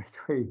lawyers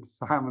between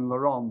Sam and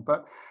Laurent,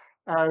 but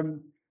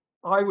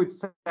I would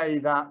say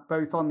that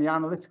both on the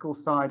analytical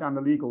side and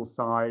the legal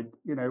side,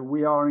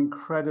 we are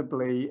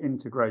incredibly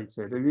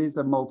integrated. It is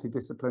a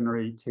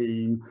multidisciplinary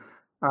team.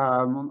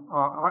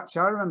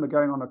 Actually, I remember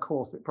going on a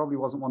course, it probably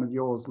wasn't one of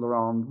yours,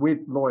 Laurent, with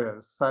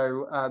lawyers.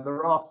 So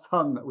there are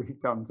some that we've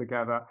done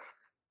together.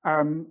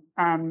 And,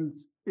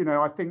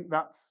 I think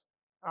that's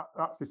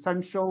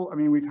essential. I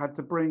mean, we've had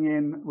to bring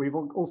in, we've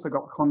also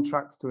got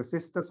contracts to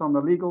assist us on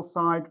the legal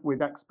side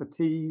with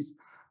expertise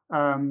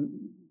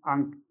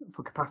and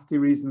for capacity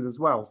reasons as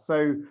well.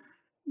 So,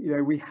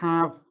 we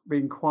have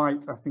been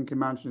quite, I think,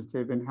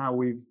 imaginative in how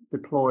we've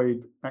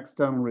deployed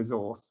external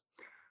resource.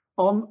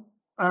 On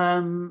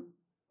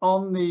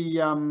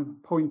the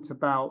point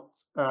about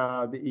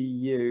the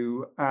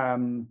EU, I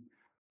mean,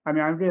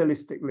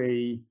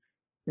 realistically,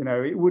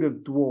 it would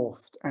have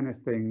dwarfed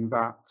anything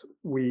that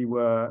we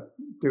were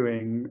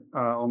doing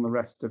on the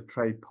rest of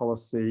trade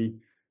policy.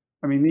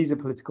 I mean, these are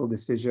political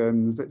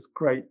decisions. It's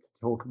great to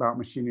talk about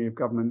machinery of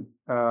government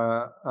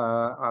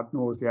ad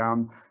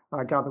nauseam.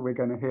 I gather we're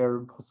going to hear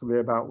possibly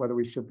about whether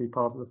we should be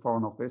part of the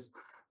Foreign Office.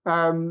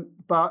 I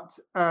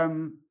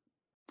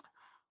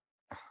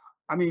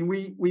mean,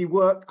 we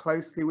worked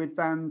closely with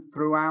them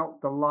throughout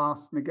the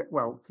last, with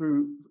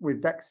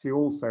DExEU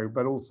also,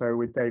 but also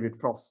with David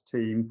Frost's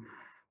team.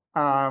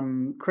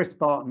 Chris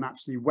Barton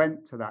actually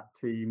went to that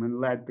team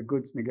and led the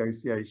goods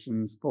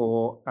negotiations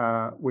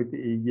with the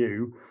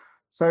EU.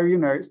 So,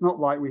 it's not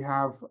like we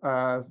have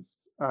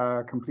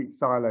complete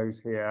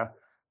silos here.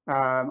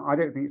 I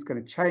don't think it's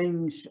going to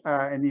change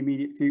in the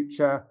immediate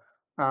future.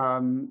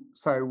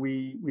 So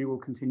we will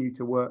continue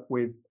to work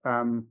with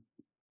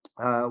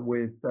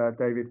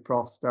David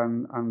Frost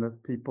and the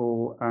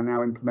people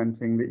now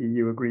implementing the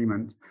EU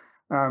agreement.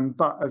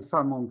 But as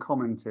someone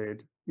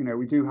commented,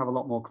 we do have a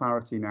lot more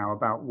clarity now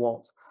about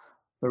what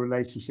the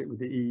relationship with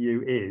the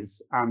EU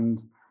is,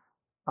 and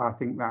I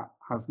think that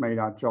has made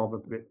our job a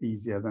bit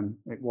easier than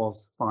it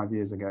was 5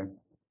 years ago.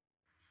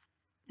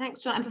 Thanks,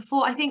 John. And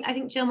before, I think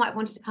Jill might have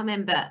wanted to come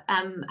in, but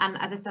and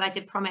as I said, I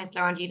did promise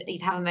Laurent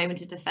you'd have a moment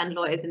to defend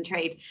lawyers and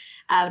trade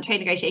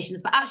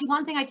negotiations. But actually,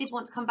 one thing I did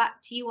want to come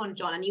back to you on,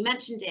 John, and you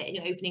mentioned it in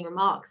your opening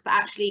remarks, but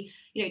actually,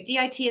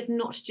 DIT is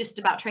not just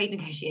about trade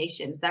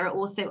negotiations. There are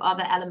also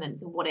other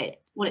elements of what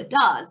it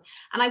does.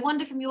 And I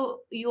wonder from your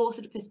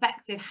sort of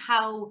perspective,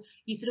 how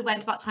you sort of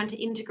went about trying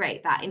to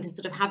integrate that into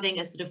sort of having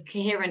a sort of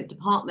coherent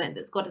department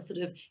that's got a sort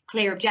of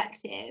clear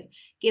objective,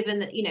 given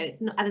that,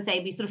 it's not, as I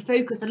say, we sort of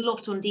focus a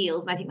lot on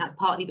deals. And I think that's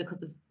partly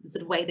because of the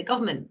sort of way the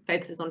government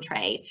focuses on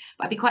trade.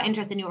 But I'd be quite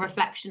interested in your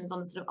reflections on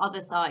the sort of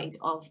other side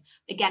of,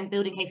 again,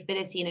 building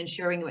capability and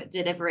ensuring we're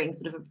delivering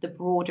sort of the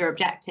broader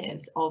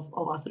objectives of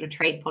our sort of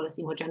trade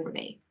policy more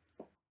generally.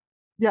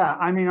 Yeah,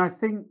 I mean, I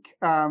think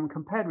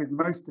compared with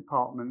most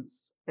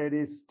departments, it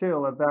is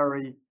still a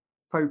very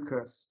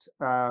focused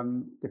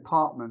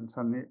department,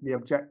 and the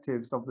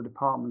objectives of the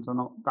department are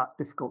not that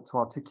difficult to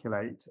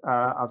articulate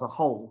as a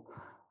whole.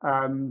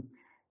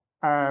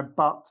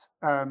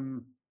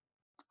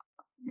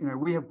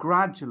 We have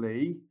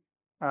gradually,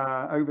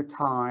 over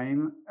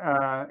time,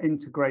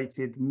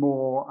 integrated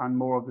more and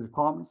more of the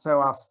department. So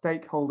our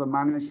stakeholder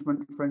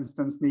management, for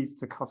instance, needs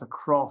to cut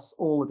across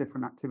all the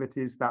different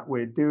activities that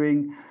we're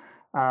doing.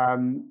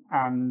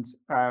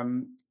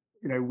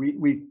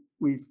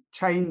 We've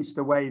changed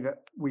the way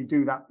that we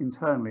do that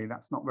internally.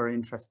 That's not very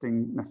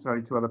interesting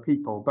necessarily to other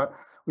people, but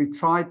we've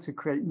tried to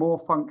create more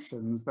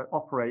functions that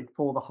operate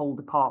for the whole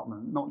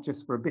department, not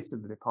just for a bit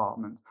of the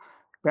department.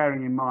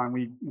 Bearing in mind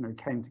we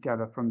came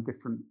together from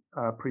different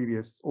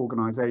previous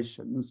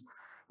organisations,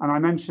 and I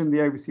mentioned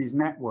the overseas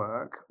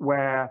network,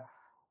 where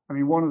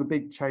one of the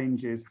big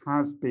changes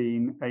has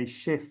been a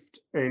shift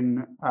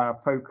in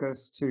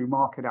focus to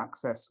market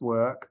access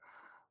work,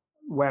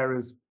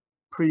 whereas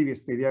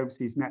previously the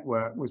overseas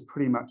network was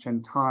pretty much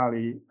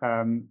entirely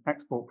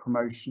export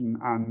promotion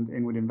and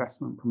inward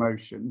investment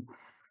promotion.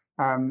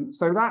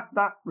 So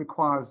that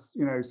requires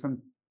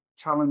some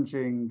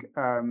challenging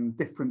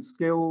different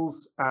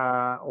skills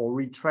or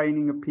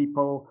retraining of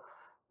people.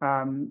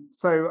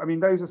 So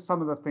those are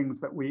some of the things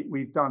that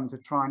we've done to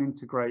try and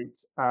integrate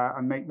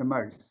and make the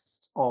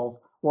most of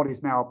what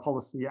is now a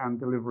policy and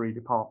delivery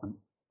department.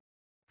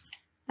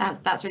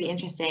 That's really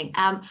interesting.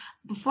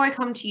 Before I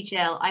come to you,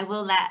 Jill, I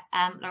will let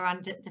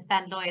Laurent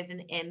defend lawyers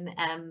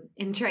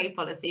in trade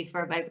policy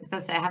for a moment, because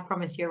as I say, I have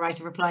promised you a right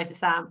of reply to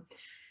Sam.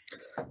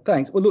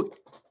 Thanks. Well, look,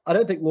 I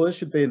don't think lawyers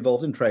should be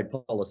involved in trade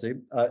policy,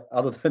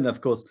 other than,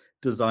 of course,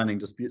 designing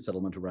dispute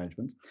settlement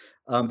arrangements.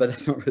 But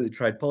that's not really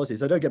trade policy.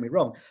 So don't get me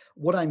wrong.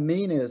 What I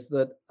mean is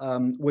that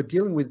we're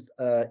dealing with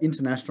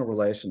international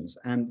relations,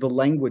 and the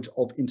language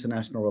of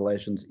international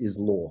relations is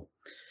law.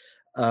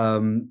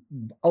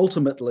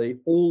 Ultimately,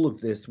 all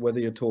of this, whether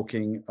you're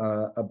talking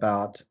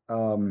about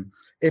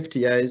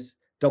FTAs,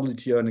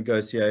 WTO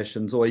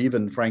negotiations, or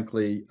even,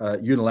 frankly,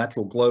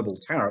 unilateral global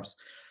tariffs,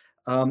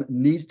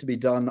 needs to be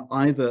done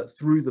either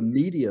through the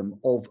medium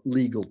of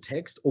legal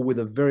text or with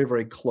a very,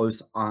 very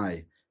close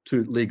eye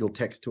to legal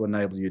text to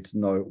enable you to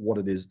know what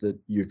it is that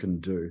you can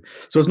do.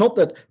 So it's not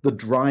that the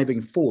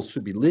driving force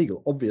should be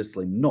legal,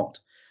 obviously not,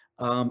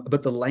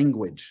 but the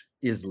language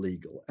is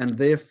legal, and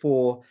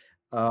therefore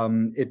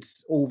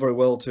it's all very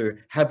well to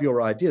have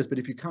your ideas, but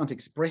if you can't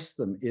express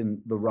them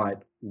in the right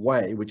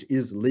way, which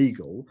is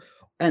legal,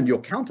 and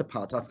your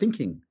counterparts are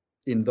thinking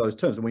in those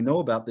terms, and we know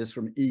about this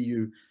from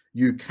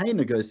EU-UK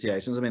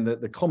negotiations. I mean,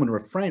 the common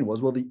refrain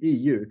was, well, the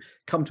EU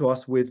come to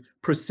us with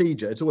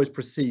procedure. It's always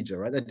procedure,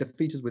 right? They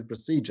defeat us with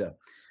procedure.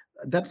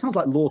 That sounds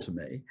like law to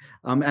me,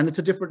 and it's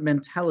a different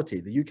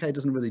mentality. The UK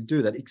doesn't really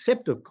do that,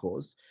 except, of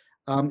course,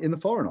 in the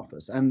Foreign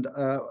Office. And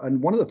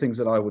one of the things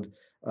that I would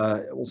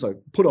also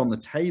put on the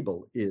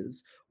table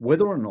is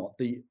whether or not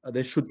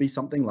there should be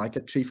something like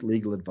a chief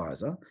legal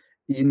advisor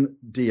in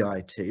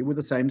DIT with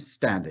the same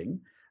standing.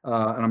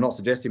 And I'm not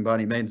suggesting by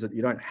any means that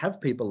you don't have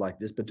people like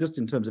this, but just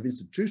in terms of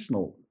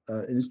institutional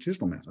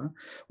matter,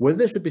 whether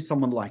there should be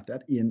someone like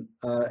that in,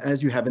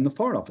 as you have in the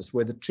Foreign Office,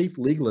 where the chief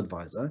legal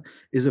advisor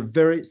is a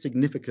very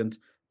significant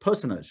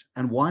personage.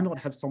 And why not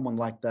have someone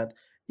like that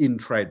in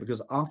trade?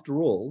 Because after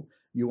all,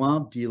 you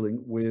are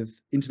dealing with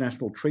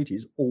international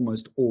treaties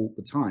almost all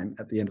the time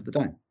at the end of the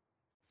day.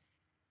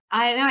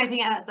 I know. I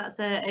think that's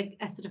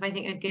a sort of, I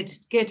think, a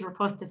good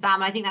response to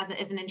Sam. I think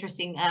is an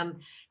interesting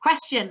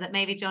question that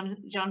maybe John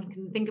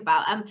can think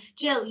about.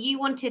 Jill, you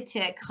wanted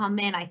to come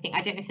in. I think,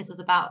 I don't know if this was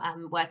about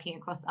working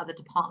across other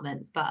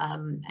departments, but I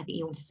think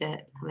you wanted to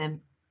come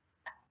in.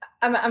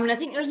 I mean, I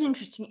think there's an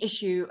interesting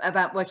issue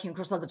about working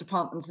across other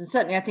departments, and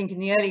certainly I think in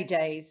the early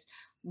days,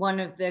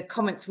 one of the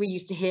comments we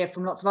used to hear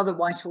from lots of other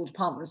Whitehall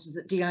departments was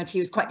that DIT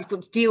was quite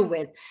difficult to deal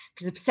with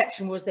because the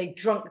perception was they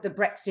drunk the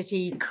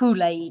Brexity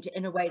Kool-Aid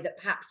in a way that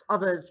perhaps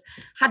others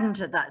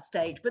hadn't at that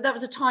stage. But that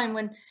was a time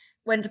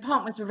when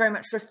departments were very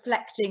much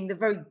reflecting the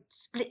very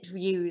split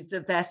views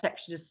of their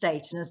secretaries of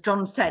state. And as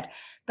John said,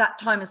 that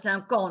time is now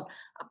gone.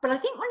 But I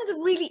think one of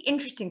the really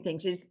interesting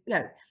things is,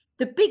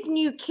 the big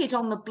new kid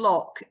on the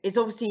block is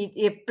obviously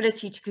the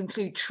ability to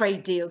conclude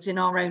trade deals in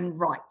our own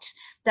right.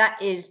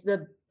 That is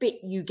the bit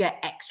you get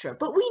extra.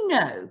 But we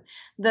know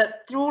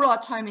that through all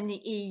our time in the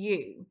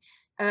EU,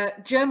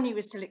 Germany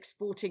was still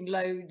exporting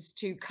loads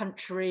to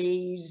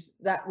countries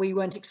that we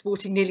weren't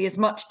exporting nearly as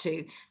much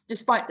to,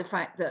 despite the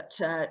fact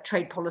that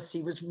trade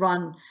policy was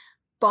run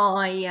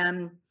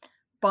by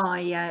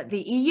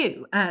the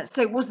EU.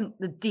 So it wasn't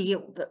the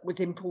deal that was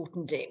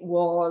important. It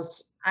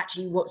was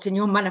actually what's in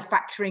your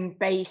manufacturing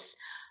base,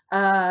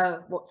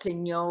 what's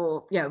in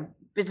your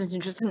business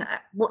interests, and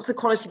what's the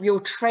quality of your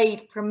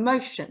trade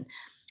promotion.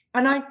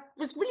 And I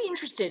was really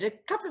interested. A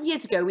couple of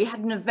years ago, we had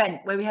an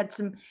event where we had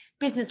some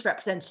business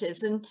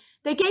representatives, and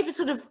they gave a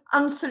sort of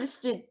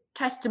unsolicited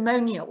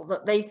testimonial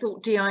that they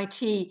thought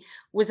DIT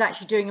was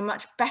actually doing a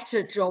much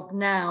better job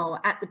now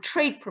at the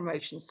trade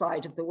promotion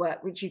side of the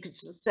work, which you could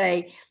sort of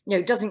say,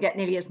 doesn't get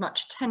nearly as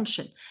much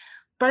attention.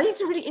 But I think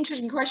it's a really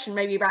interesting question,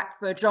 maybe back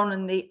for John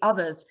and the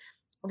others,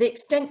 the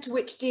extent to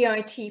which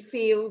DIT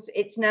feels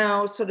it's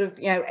now sort of,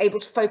 able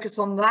to focus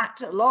on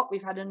that a lot.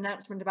 We've had an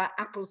announcement about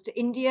apples to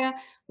India,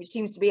 which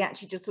seems to be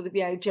actually just sort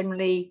of,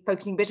 generally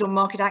focusing a bit on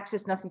market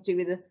access, nothing to do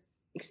with the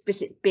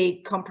explicit,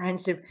 big,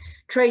 comprehensive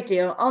trade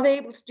deal. Are they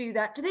able to do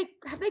that?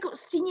 Have they got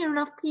senior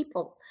enough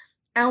people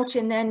out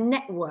in their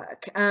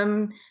network?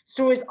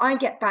 Stories I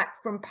get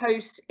back from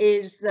posts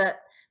is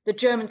that the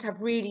Germans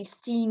have really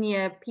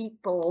senior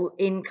people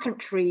in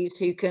countries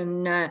who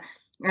can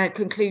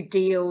conclude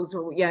deals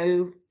or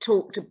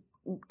talk to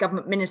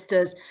government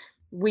ministers.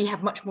 We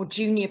have much more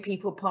junior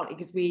people, partly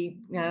because we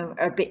are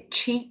a bit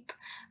cheap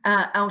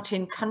out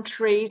in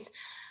countries.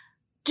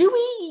 Have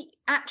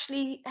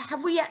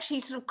we actually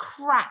sort of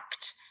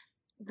cracked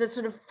the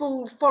sort of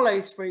full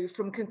follow through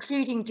from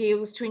concluding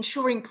deals to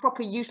ensuring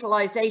proper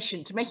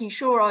utilization, to making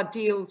sure our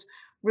deals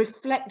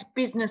reflect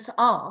business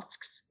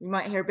asks? We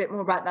might hear a bit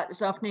more about that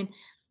this afternoon,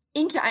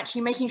 into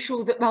actually making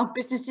sure that our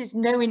businesses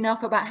know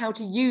enough about how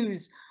to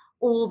use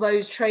all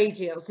those trade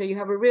deals. So you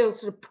have a real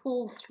sort of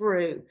pull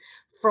through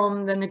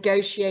from the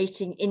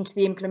negotiating into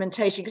the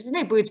implementation, because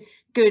there's no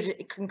good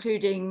at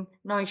concluding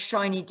nice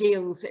shiny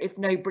deals if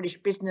no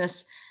British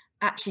business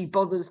actually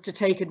bothers to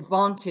take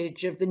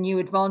advantage of the new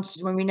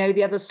advantages when we know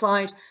the other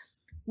side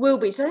will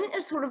be. So I think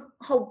there's sort of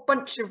a whole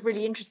bunch of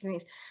really interesting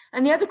things.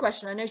 And the other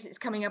question, I noticed it's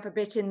coming up a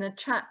bit in the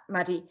chat,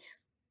 Maddie,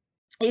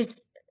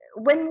 is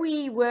when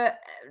we were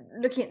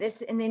looking at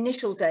this in the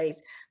initial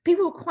days,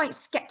 people were quite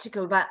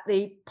skeptical about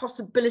the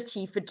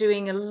possibility for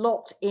doing a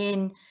lot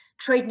in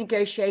trade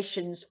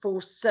negotiations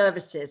for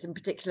services, in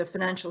particular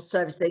financial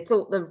services. They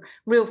thought the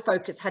real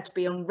focus had to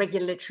be on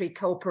regulatory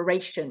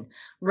cooperation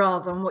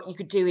rather than what you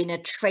could do in a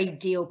trade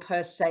deal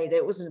per se. That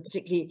it wasn't a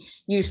particularly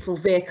useful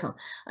vehicle.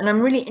 And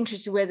I'm really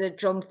interested whether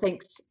John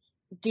thinks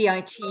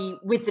DIT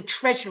with the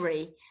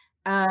Treasury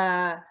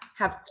have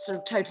sort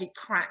of totally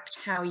cracked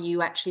how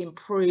you actually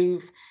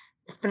improve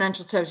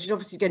financial services, which is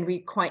obviously going to be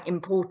quite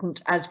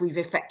important as we've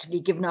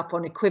effectively given up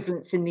on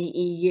equivalence in the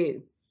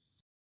EU.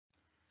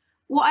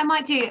 What I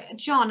might do,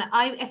 John,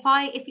 I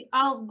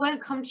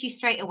won't come to you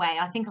straight away.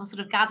 I think I'll sort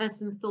of gather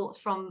some thoughts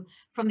from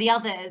the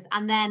others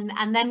and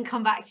then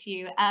come back to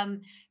you. Sam,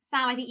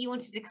 I think you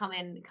wanted to come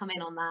in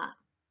on that.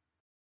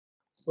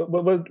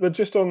 Well,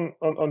 just on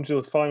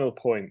Jill's final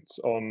points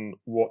on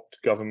what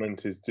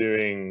government is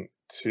doing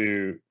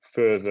to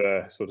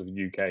further sort of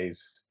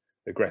UK's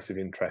aggressive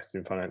interest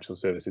in financial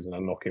services and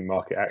unlocking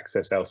market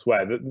access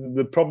elsewhere.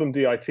 The problem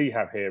DIT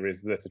have here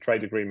is that a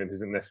trade agreement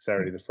isn't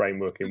necessarily the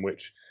framework in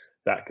which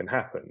that can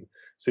happen.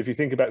 So if you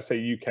think about,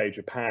 say,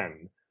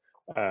 UK-Japan,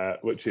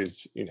 which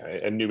is, you know,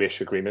 a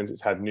newish agreement,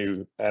 it's had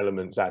new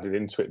elements added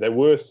into it. There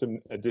were some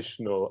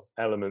additional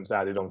elements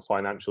added on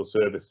financial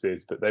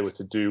services, but they were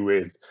to do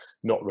with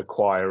not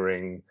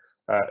requiring,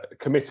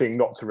 committing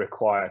not to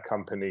require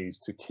companies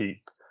to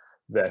keep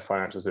their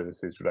financial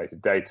services related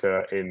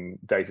data in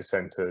data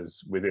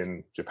centers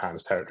within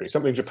Japan's territory.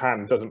 Something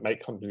Japan doesn't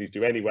make companies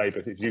do anyway,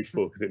 but it's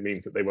useful because it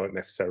means that they won't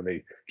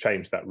necessarily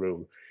change that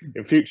rule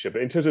in future.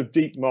 But in terms of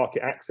deep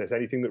market access,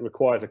 anything that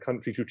requires a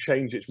country to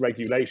change its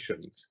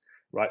regulations,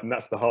 right, and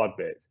that's the hard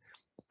bit.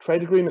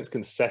 Trade agreements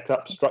can set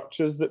up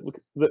structures that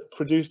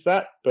produce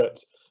that, but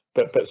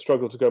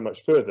struggle to go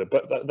much further.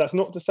 But that's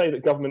not to say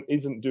that government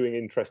isn't doing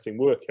interesting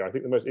work here. I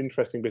think the most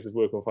interesting bit of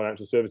work on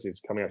financial services is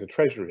coming out of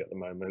Treasury at the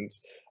moment,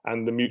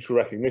 and the mutual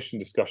recognition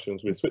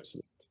discussions with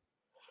Switzerland,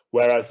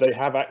 whereas they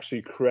have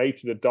actually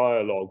created a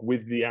dialogue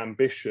with the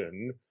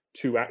ambition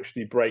to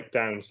actually break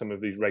down some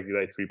of these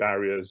regulatory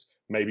barriers,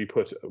 maybe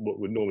put what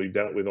would normally be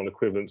dealt with on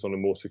equivalence on a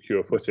more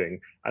secure footing,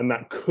 and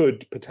that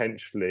could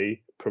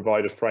potentially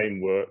provide a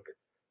framework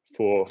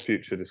for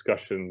future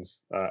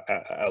discussions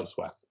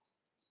elsewhere.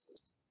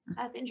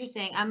 That's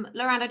interesting.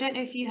 Laurent, I don't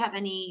know if you have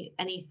any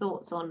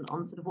thoughts on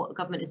sort of what the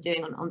government is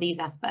doing on these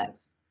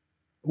aspects.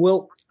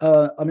 Well,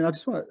 I mean, I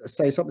just want to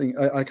say something.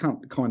 I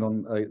can't comment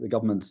on the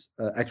government's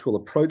actual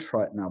approach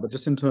right now, but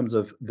just in terms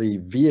of the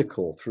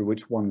vehicle through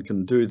which one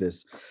can do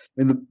this.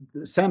 I mean,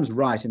 Sam's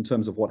right in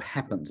terms of what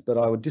happens, but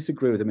I would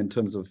disagree with him in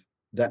terms of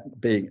that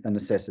being a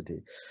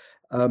necessity.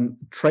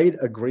 Trade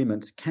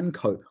agreements can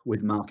cope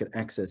with market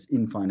access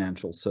in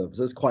financial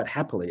services quite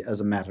happily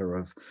as a matter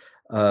of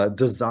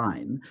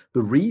design.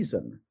 The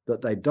reason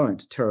that they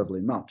don't terribly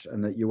much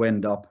and that you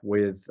end up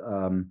with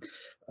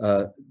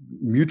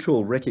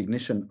mutual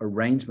recognition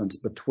arrangements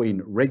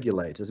between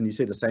regulators, and you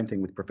see the same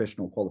thing with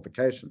professional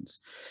qualifications,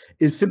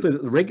 is simply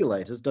that the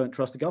regulators don't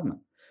trust the government.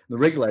 The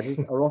regulators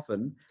are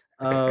often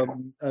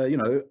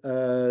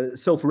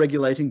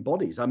self-regulating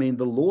bodies. I mean,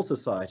 the Law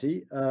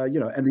Society,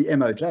 and the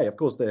MOJ, of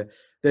course, they're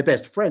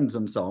best friends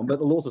and so on, but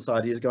the Law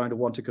Society is going to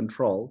want to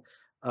control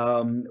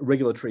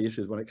regulatory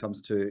issues when it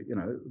comes to,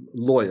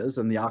 lawyers,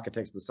 and the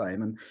architects the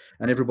same, and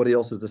everybody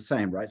else is the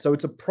same, right? So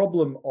it's a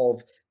problem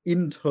of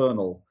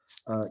internal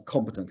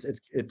competence.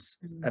 It's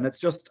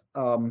just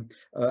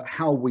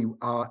how we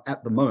are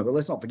at the moment. But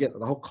let's not forget that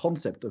the whole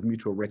concept of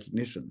mutual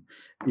recognition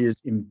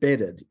is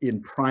embedded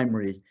in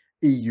primary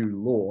EU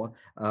law,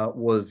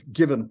 was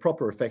given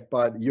proper effect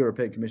by the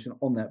European Commission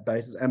on that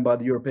basis, and by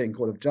the European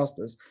Court of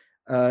Justice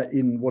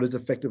in what is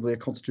effectively a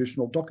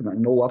constitutional document.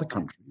 In all other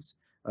countries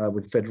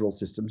with federal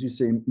systems, you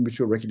see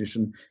mutual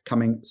recognition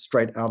coming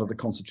straight out of the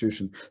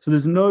Constitution. So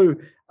there's no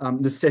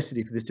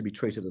necessity for this to be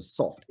treated as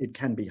soft. It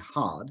can be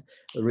hard.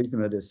 The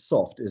reason it is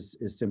soft is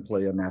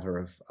simply a matter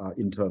of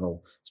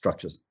internal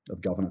structures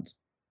of governance.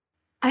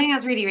 I think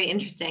that's really, really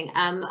interesting.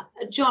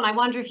 John, I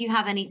wonder if you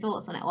have any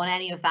thoughts on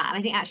any of that. And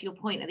I think actually your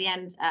point at the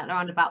end,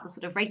 Laurent, about the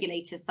sort of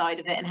regulator side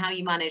of it and how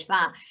you manage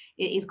that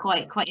is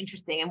quite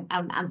interesting,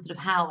 and sort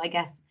of how, I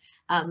guess,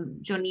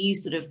 John, you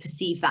sort of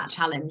perceive that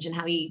challenge and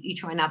how you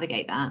try and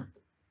navigate that.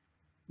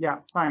 Yeah,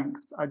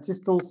 thanks. I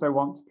just also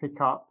want to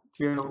pick up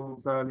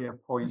Jill's earlier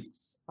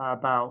points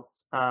about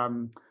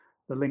the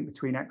link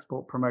between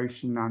export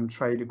promotion and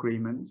trade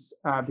agreements,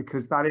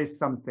 because that is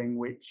something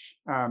which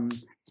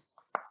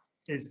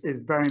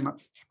is very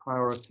much a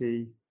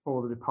priority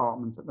for the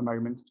department at the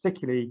moment,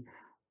 particularly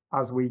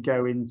as we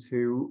go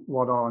into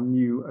what are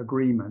new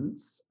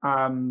agreements,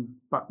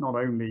 but not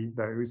only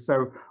those.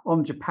 So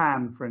on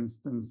Japan, for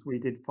instance, we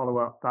did follow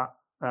up that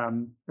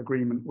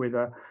agreement with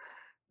a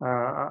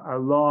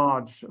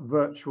large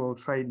virtual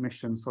trade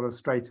mission sort of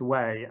straight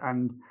away.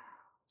 And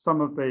some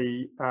of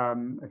the,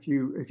 if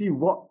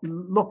you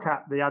look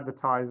at the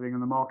advertising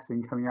and the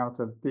marketing coming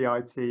out of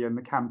DIT and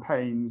the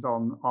campaigns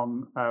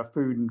on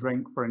food and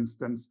drink, for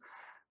instance,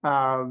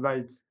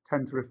 they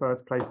tend to refer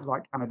to places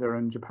like Canada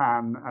and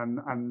Japan,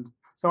 and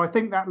so I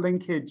think that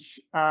linkage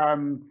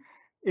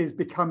is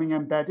becoming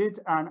embedded,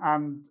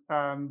 and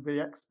the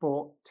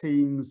export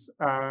teams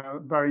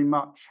very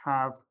much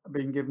have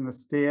been given the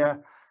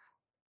steer,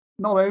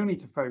 not only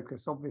to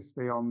focus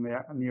obviously on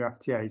the new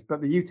FTAs,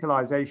 but the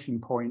utilisation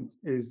point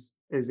is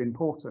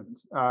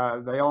important.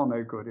 They are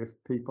no good if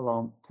people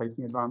aren't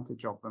taking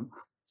advantage of them.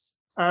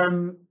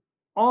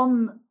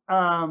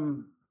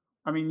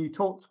 I mean, you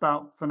talked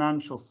about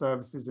financial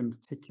services in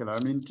particular. I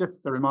mean,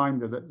 just a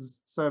reminder that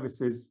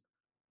services,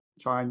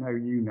 which I know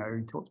you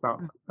talked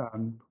about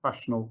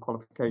professional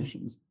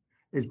qualifications,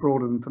 is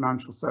broader than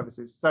financial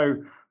services.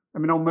 So I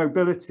mean, on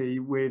mobility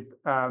with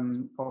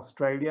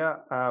Australia,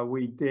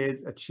 we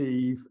did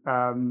achieve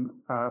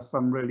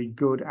some really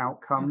good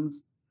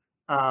outcomes,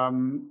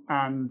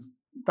 and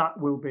that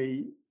will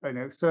be,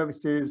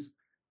 services,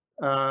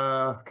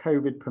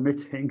 COVID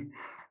permitting,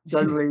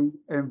 generally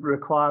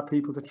require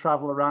people to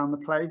travel around the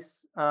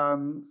place.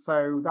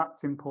 So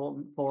that's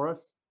important for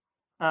us.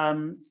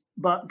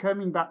 But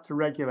coming back to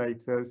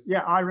regulators,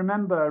 yeah, I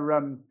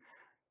remember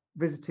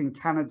visiting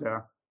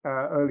Canada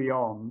early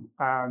on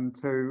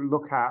to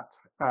look at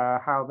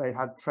how they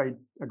had trade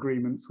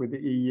agreements with the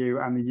EU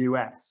and the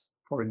US,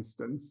 for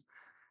instance.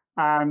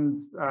 And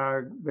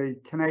the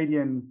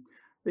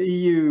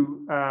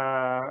EU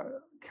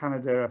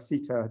Canada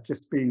CETA had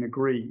just been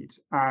agreed,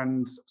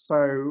 and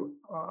so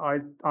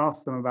I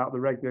asked them about the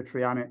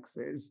regulatory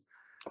annexes,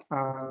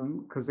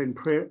 because in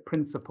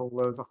principle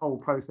there was a whole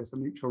process of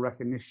mutual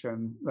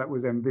recognition that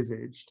was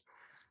envisaged,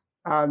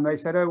 and they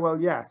said, oh well,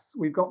 yes,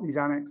 we've got these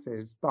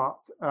annexes,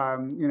 but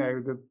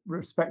the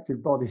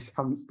respective bodies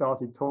haven't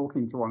started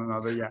talking to one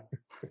another yet.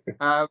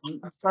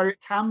 So it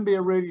can be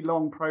a really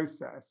long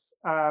process,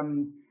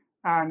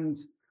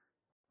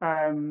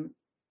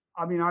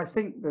 I mean, I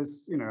think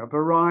there's a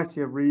variety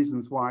of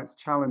reasons why it's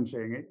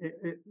challenging.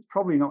 It's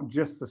probably not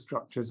just the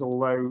structures,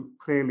 although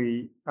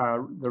clearly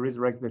there is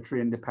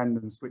regulatory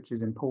independence, which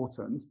is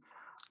important.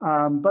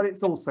 But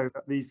it's also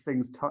that these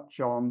things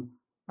touch on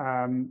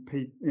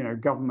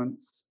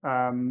governments'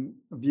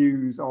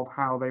 views of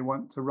how they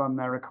want to run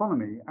their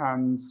economy,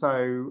 and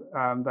so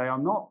they are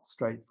not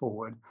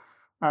straightforward.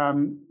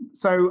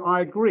 So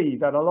I agree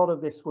that a lot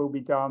of this will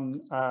be done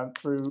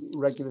through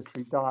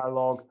regulatory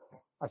dialogue.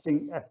 I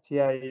think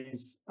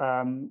FTAs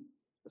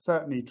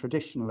certainly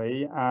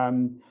traditionally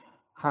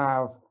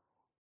have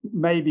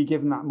maybe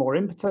given that more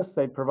impetus.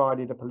 They've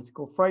provided a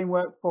political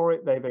framework for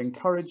it. They've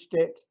encouraged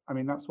it. I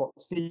mean, that's what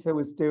CETA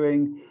was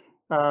doing.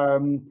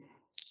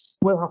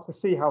 We'll have to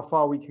see how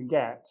far we can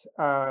get.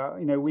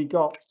 We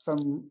got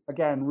some,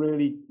 again,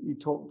 really, you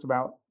talked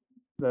about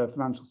the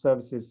financial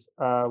services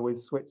with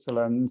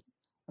Switzerland.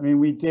 I mean,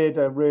 we did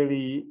a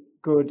really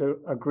good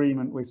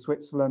agreement with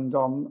Switzerland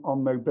on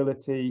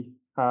mobility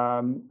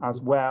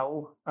as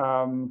well,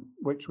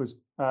 which was,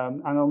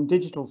 and on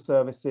digital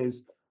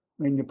services.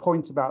 I mean, your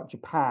point about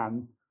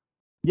Japan,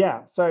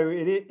 yeah, so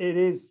it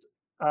is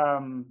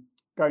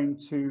going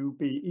to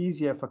be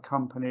easier for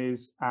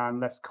companies and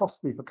less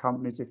costly for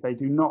companies if they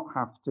do not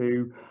have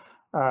to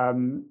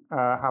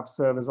have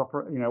servers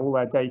operate, all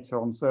their data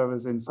on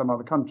servers in some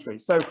other country.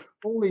 So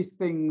all these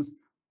things,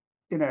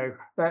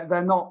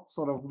 they're not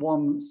sort of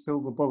one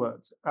silver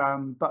bullet,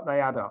 but they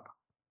add up.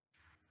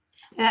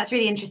 That's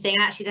really interesting.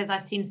 And actually,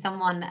 I've seen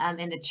someone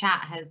in the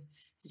chat has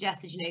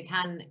suggested,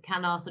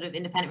 can our sort of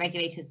independent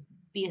regulators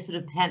be a sort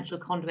of potential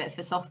conduit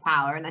for soft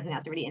power? And I think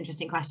that's a really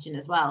interesting question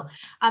as well.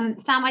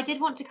 Sam, I did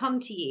want to come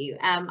to you.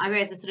 I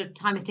realize the sort of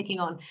time is ticking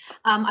on.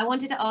 I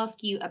wanted to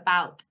ask you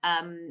about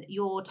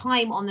your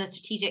time on the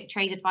Strategic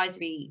Trade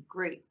Advisory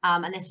Group.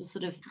 And this was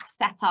sort of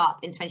set up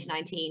in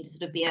 2019 to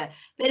sort of be a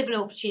bit of an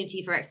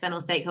opportunity for external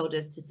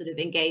stakeholders to sort of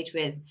engage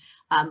with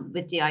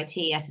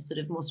DIT at a sort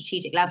of more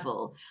strategic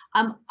level.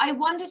 I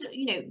wondered,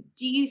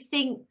 do you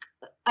think,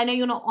 I know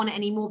you're not on it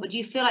anymore, but do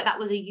you feel like that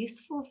was a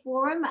useful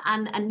forum,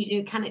 and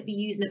can it be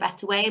used in a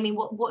better way? I mean,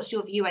 what's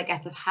your view, I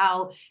guess, of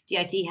how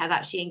DIT has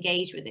actually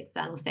engaged with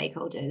external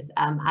stakeholders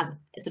as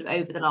sort of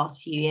over the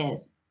last few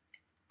years?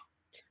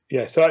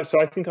 Yeah, so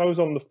I think I was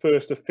on the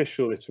first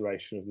official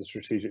iteration of the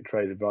Strategic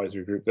Trade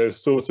Advisory Group. There's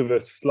sort of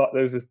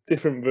there's this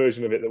different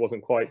version of it that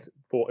wasn't quite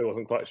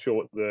sure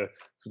what the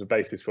sort of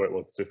basis for it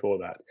was before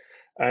that,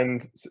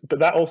 but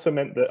that also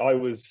meant that I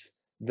was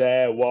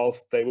there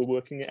whilst they were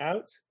working it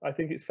out, I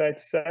think it's fair to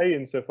say,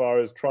 insofar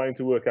as trying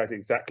to work out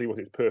exactly what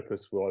its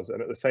purpose was,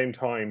 and at the same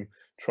time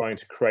trying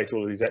to create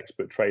all of these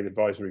expert trade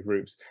advisory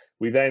groups.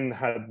 We then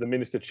had the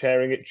minister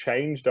chairing it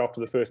changed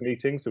after the first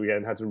meeting, so we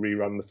then had to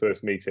rerun the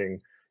first meeting,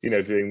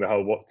 doing the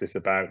whole what's this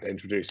about,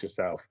 introduce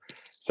yourself.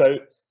 So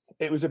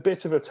it was a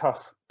bit of a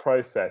tough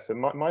process, and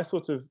my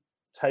sort of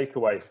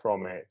takeaway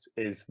from it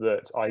is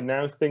that I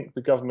now think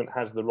the government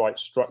has the right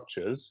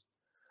structures.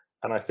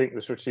 And I think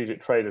the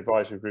Strategic Trade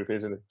Advisory Group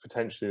is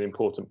potentially an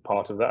important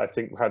part of that. I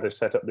think how they've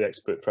set up the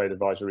expert trade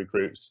advisory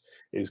groups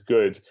is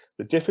good.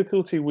 The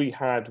difficulty we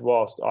had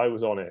whilst I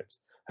was on it,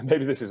 and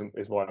maybe this is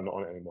why I'm not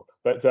on it anymore,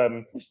 but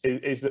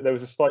is that there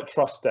was a slight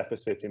trust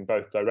deficit in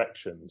both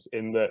directions,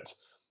 in that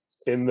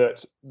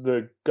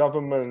the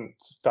government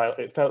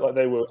felt like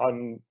they were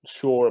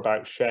unsure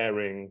about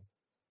sharing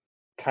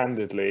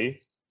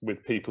candidly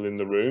with people in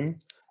the room,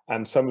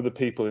 and some of the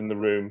people in the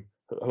room,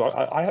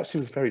 I actually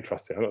was very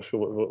trusting. I'm not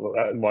sure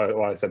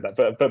why I said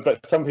that,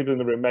 but some people in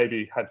the room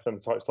maybe had some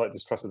slight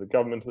distrust of the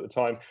government at the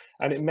time,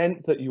 and it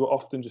meant that you were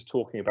often just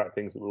talking about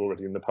things that were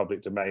already in the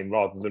public domain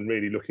rather than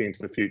really looking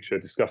into the future,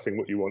 discussing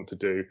what you want to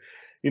do.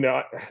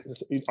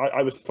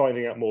 I was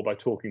finding out more by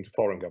talking to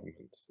foreign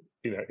governments.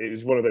 It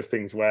was one of those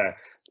things where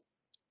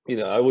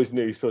I always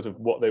knew sort of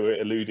what they were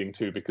alluding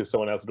to because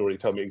someone else had already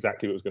told me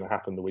exactly what was going to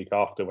happen the week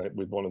after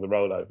with one of the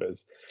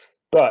rollovers.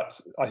 But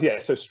yeah,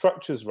 so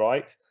structure's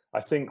right. I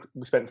think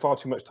we spent far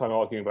too much time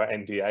arguing about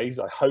NDAs.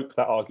 I hope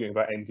that arguing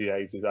about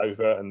NDAs is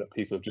over and that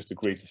people have just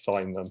agreed to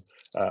sign them.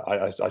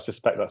 I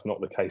suspect that's not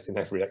the case in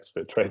every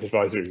expert trade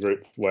advisory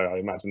group, where I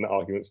imagine that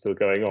argument's still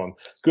going on.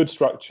 Good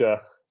structure,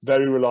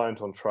 very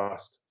reliant on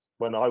trust.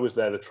 When I was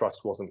there, the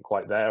trust wasn't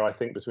quite there, I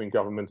think, between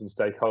government and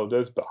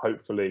stakeholders, but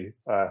hopefully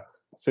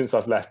since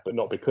I've left, but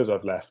not because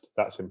I've left,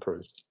 that's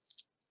improved.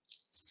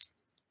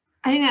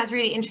 I think that's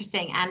really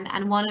interesting,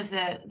 and one of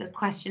the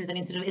questions, I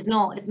mean, sort of, it's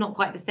not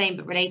quite the same,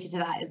 but related to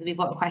that is we've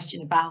got a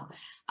question about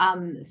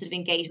sort of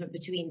engagement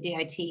between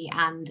DIT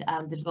and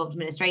the devolved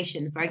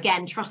administrations, where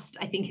again, trust,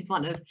 I think, is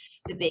one of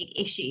the big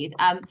issues.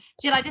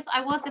 Jill,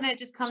 I was going to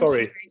just come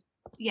to you.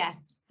 Yes,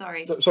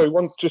 sorry. Sorry,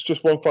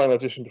 just one final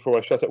addition before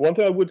I shut up. One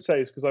thing I would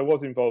say is, because I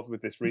was involved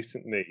with this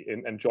recently,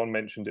 and John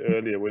mentioned it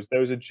earlier, was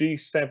there was a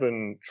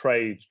G7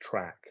 trade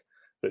track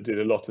that did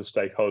a lot of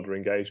stakeholder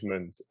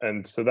engagement,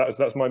 and so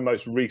that's my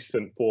most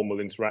recent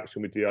formal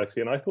interaction with DIT,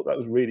 and I thought that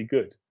was really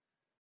good.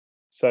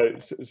 So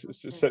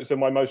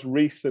my most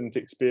recent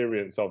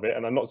experience of it,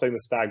 and I'm not saying the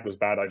stag was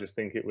bad, I just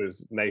think it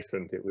was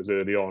nascent, it was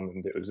early on,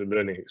 and it was a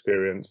learning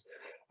experience,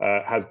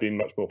 has been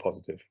much more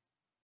positive.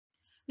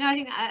 No,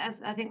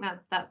 I think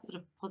that's sort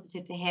of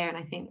positive to hear, and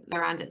I think,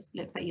 Laurent, it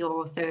looks like you're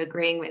also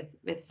agreeing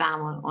with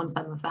Sam on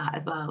some of that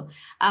as well.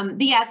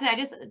 But yeah, so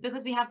just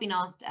because we have been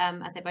asked,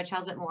 I said, by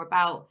Charles a bit more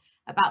about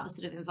the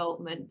sort of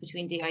involvement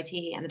between DIT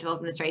and the devolved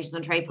administrations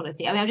on trade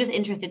policy. I mean, I'm just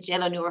interested,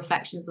 Jill, on your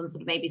reflections on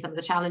sort of maybe some of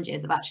the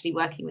challenges of actually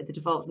working with the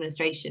devolved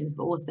administrations,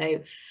 but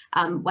also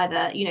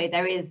whether, you know,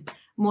 there is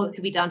more that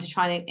could be done to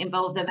try and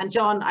involve them. And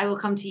John, I will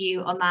come to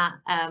you on that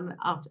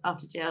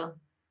after Jill.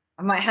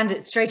 I might hand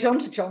it straight on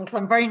to John, because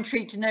I'm very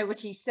intrigued to know what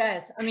he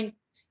says. I mean,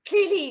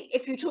 clearly,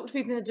 if you talk to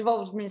people in the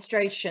devolved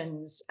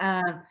administrations,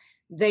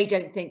 they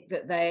don't think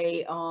that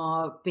they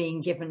are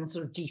being given a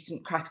sort of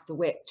decent crack of the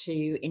whip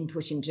to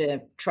input into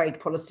trade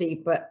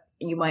policy, but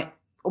you might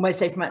almost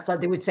say from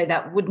outside they would say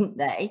that, wouldn't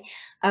they?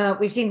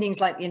 We've seen things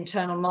like the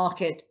Internal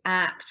Market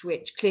Act,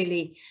 which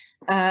clearly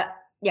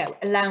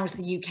allows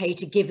the UK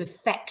to give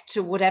effect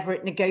to whatever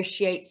it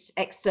negotiates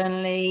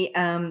externally,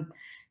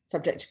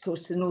 subject, of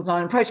course, to the Northern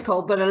Ireland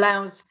Protocol, but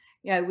allows,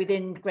 you know,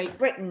 within Great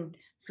Britain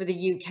for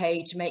the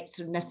UK to make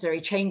sort of necessary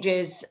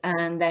changes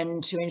and then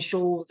to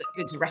ensure that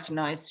goods are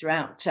recognised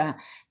throughout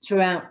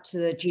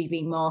the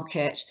GB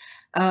market,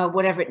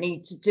 whatever it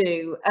needs to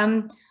do.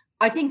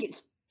 I think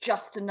it's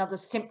just another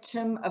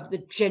symptom of the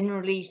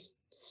generally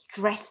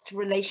stressed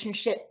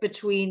relationship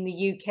between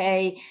the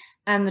UK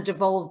and the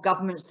devolved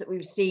governments that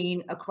we've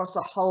seen across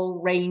a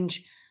whole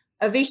range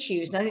of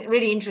issues. And I think the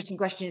really interesting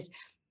question is,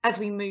 as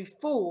we move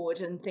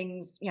forward and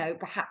things, you know,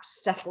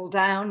 perhaps settle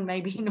down,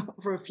 maybe not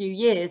for a few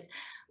years,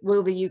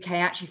 will the UK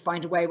actually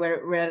find a way where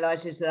it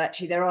realises that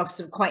actually there are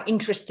some quite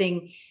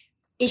interesting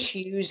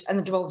issues, and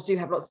the devolves do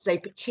have lots to say,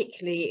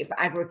 particularly if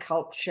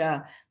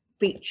agriculture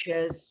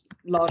features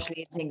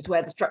largely in things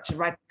where the structure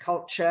of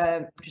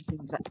agriculture, which is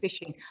things like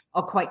fishing,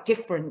 are quite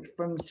different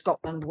from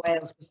Scotland,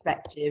 Wales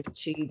perspective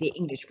to the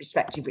English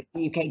perspective, which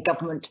the UK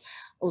government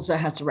also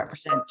has to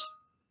represent.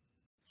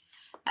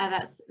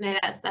 That's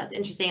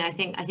interesting. I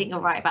think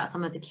you're right about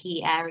some of the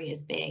key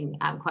areas being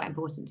quite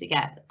important to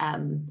get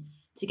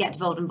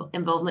devolved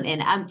involvement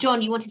in.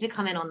 John, you wanted to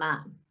come in on that?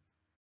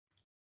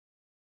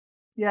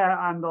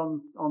 Yeah, and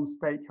on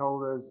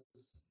stakeholders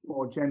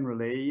more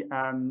generally,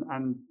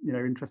 and you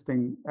know,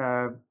 interesting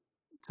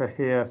to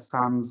hear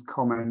Sam's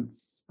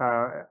comments.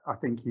 I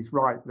think he's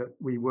right that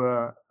we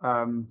were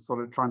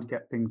sort of trying to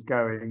get things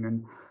going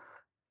and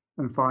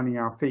finding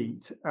our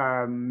feet,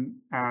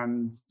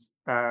 and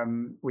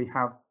we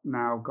have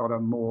now got a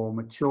more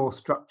mature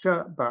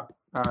structure, but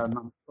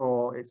I'm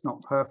sure it's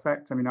not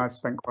perfect. I mean, I've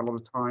spent quite a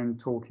lot of time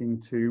talking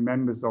to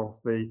members of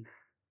the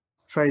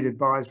trade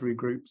advisory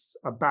groups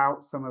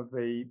about some of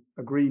the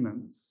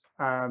agreements,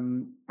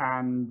 and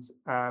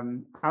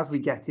as we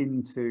get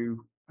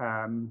into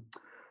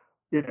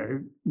you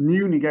know,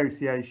 new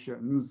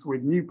negotiations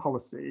with new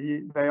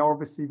policy, they are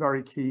obviously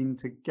very keen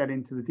to get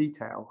into the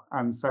detail,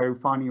 and so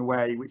finding a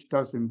way which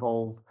does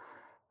involve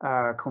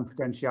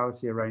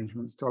confidentiality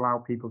arrangements to allow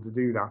people to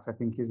do that, I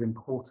think, is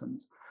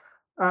important.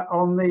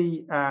 On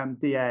the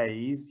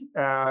DAs,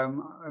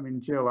 I mean,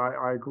 Jill,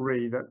 I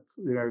agree that,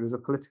 you know, there's a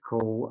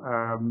political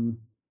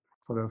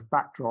sort of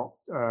backdrop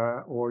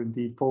or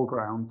indeed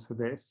foreground to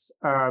this.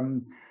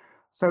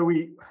 So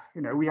we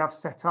have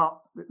set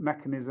up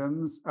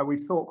mechanisms. We've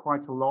thought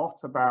quite a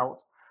lot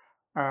about,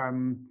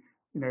 you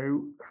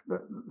know,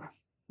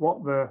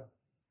 what the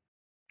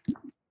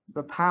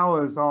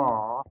powers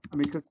are. I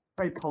mean, because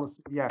trade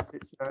policy, yes,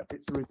 it's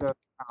a reserved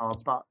power,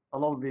 but a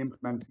lot of the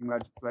implementing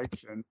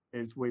legislation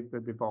is with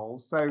the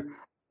devolved. So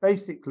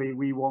basically,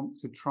 we want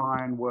to try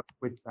and work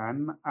with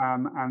them,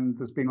 and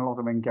there's been a lot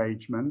of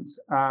engagement.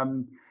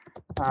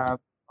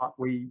 But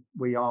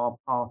we are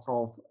part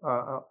of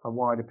a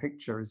wider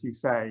picture, as you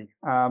say.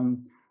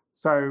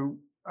 So,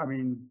 I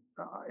mean,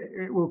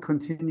 it will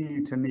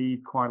continue to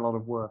need quite a lot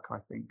of work, I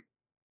think.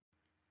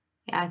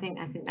 Yeah, I think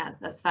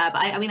that's fair. But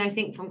I mean, I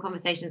think from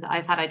conversations that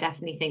I've had, I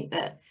definitely think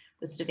that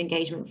the sort of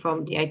engagement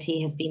from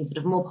DIT has been sort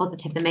of more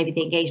positive than maybe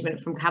the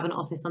engagement from Cabinet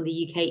Office on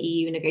the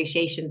UK-EU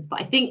negotiations.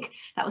 But I think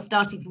that was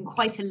starting from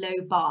quite a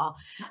low bar.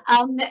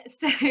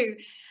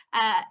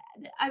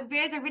 I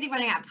realize we're really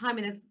running out of time,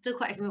 and there's still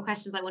quite a few more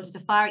questions I wanted to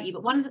fire at you.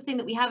 But one of the things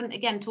that we haven't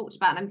again talked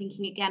about, and I'm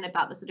thinking again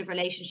about the sort of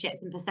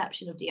relationships and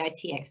perception of DIT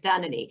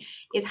externally,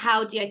 is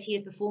how DIT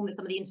has performed in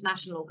some of the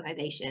international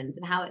organisations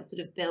and how it's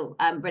sort of built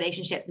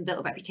relationships and built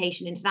a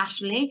reputation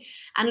internationally.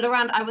 And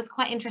Laurent, I was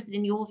quite interested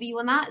in your view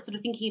on that, sort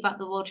of thinking about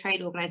the World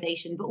Trade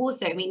Organization, but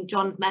also, I mean,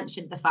 John's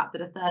mentioned the fact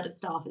that a third of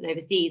staff is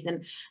overseas.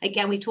 And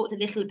again, we talked a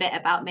little bit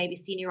about maybe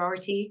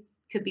seniority.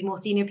 Could be more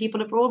senior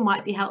people abroad,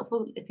 might be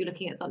helpful if you're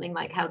looking at something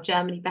like how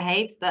Germany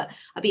behaves. But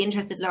I'd be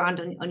interested, Laurent,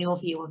 on your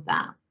view of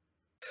that.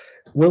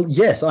 Well,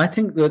 yes, I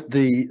think that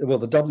the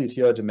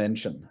WTO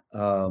dimension,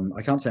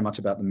 I can't say much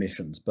about the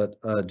missions, but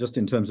just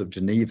in terms of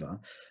Geneva,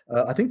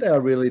 I think they are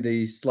really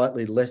the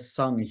slightly less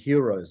sung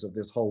heroes of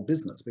this whole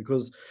business,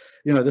 because,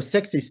 you know, the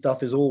sexy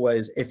stuff is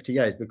always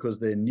FTAs because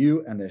they're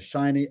new and they're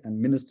shiny and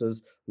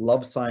ministers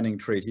love signing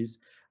treaties.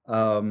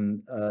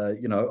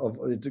 You know,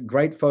 it's a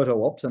great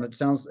photo ops, and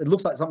it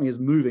looks like something is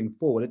moving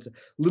forward. It's a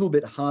little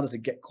bit harder to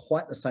get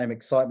quite the same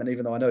excitement,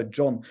 even though I know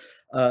John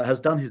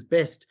has done his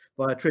best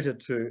via Twitter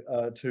to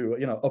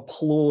you know,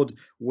 applaud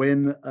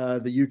when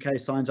the UK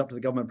signs up to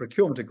the government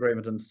procurement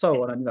agreement and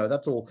so on. And, you know,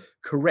 that's all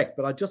correct.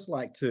 But I'd just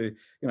like to,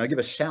 you know, give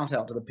a shout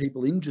out to the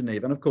people in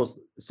Geneva, and of course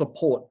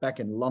support back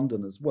in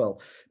London as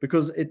well,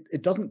 because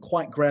it doesn't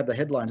quite grab the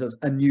headlines as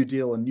a new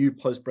deal, a new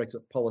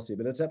post-Brexit policy,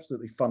 but it's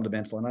absolutely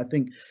fundamental. And I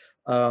think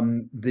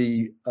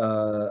the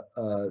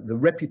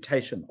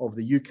reputation of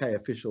the UK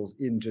officials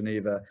in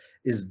Geneva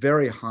is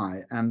very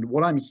high. And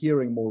what I'm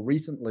hearing more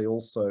recently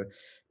also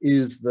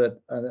is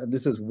that, and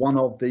this is one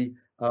of the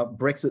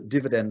Brexit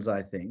dividends,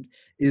 I think,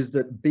 is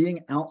that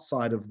being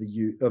outside of the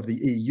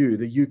EU,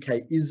 the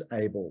UK is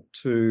able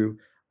to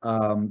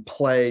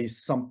play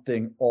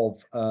something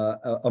of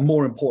a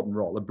more important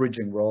role, a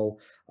bridging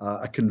role,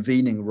 a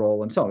convening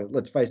role. And so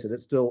let's face it,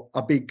 it's still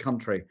a big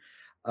country.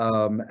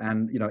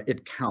 And, you know,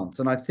 it counts.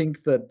 And I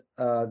think that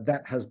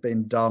that has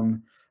been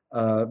done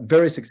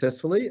very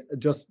successfully,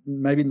 just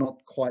maybe not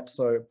quite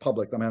so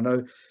public. I mean, I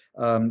know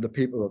the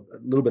people are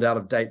a little bit out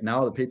of date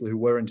now, the people who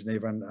were in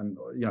Geneva, and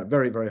you know,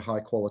 very, very high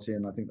quality.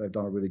 And I think they've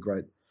done a really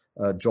great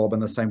job.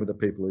 And the same with the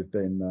people who've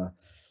been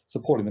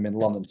supporting them in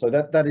London. So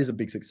that is a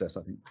big success,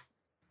 I think.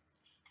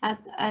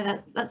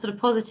 That's sort of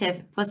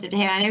positive to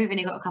hear. I know we've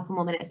only got a couple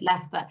more minutes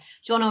left, but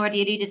John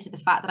already alluded to the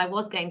fact that I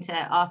was going to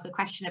ask a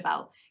question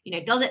about, you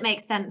know, does it make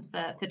sense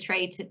for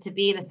trade to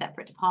be in a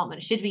separate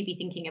department? Should we be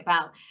thinking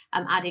about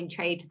adding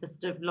trade to the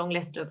sort of long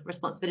list of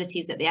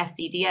responsibilities at the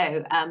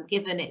FCDO,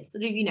 given it's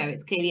sort of, you know,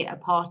 it's clearly a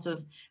part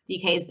of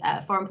the UK's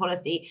foreign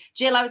policy?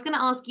 Jill, I was going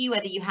to ask you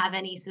whether you have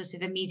any sort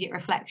of immediate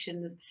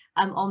reflections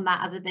on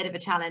that as a bit of a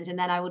challenge, and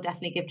then I will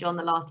definitely give John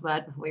the last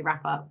word before we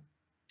wrap up.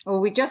 Well,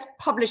 we just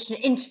published an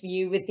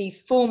interview with the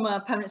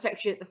former Permanent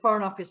Secretary at the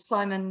Foreign Office,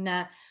 Simon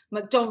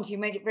MacDonald, who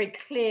made it very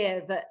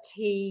clear that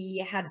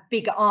he had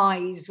big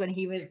eyes when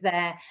he was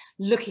there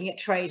looking at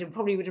trade, and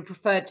probably would have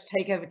preferred to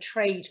take over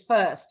trade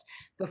first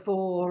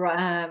before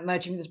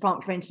merging with the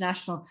Department for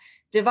International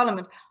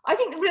Development. I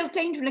think the real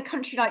danger in a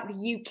country like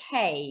the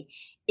UK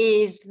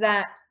is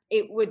that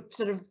it would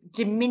sort of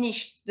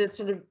diminish the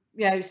sort of,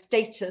 you know,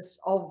 status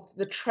of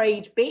the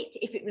trade bit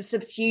if it was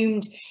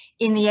subsumed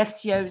in the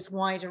FCO's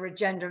wider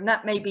agenda. And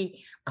that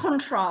maybe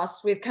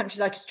contrasts with countries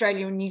like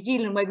Australia and New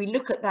Zealand, where we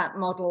look at that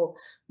model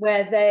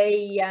where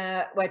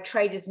where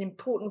trade is an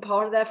important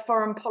part of their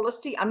foreign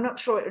policy. I'm not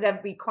sure it would ever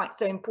be quite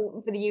so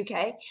important for the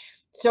UK.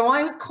 So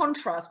I would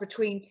contrast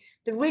between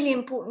the really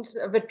importance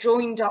of a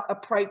joined up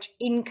approach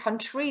in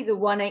country, the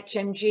one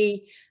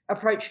HMG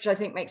approach, which I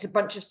think makes a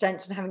bunch of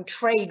sense, and having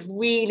trade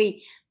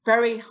really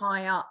very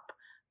high up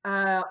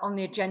on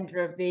the agenda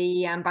of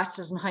the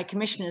ambassadors and high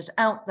commissioners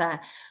out there,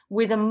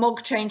 with a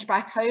MOG change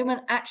back home.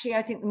 And actually,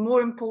 I think the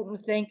more important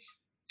thing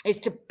is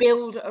to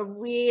build a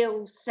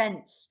real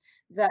sense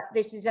that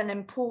this is an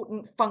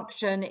important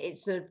function.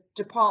 It's a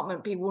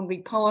department people want to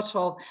be part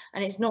of,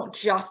 and it's not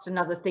just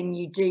another thing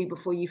you do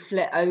before you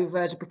flit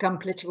over to become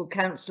political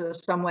counsellor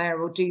somewhere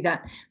or do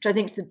that, which I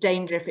think is the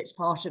danger if it's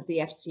part of the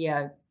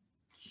FCO.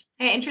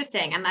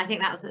 Interesting, and I think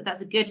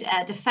that's a good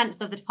defence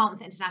of the Department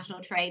for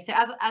International Trade. So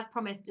as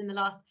promised in the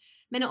last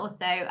minute or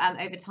so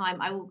over time,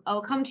 I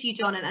will come to you,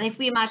 John, and if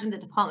we imagine the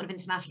Department of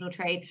International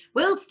Trade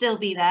will still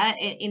be there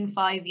in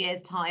 5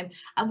 years' time,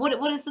 and what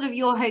is sort of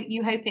what are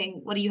you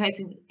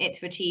hoping it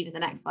to achieve in the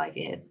next 5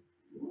 years?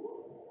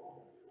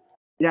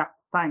 Yeah,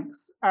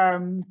 thanks.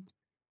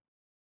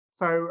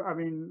 So I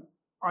mean,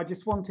 I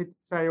just wanted to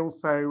say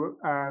also,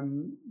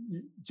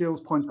 Jill's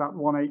point about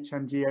one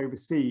HMG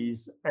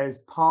overseas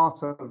as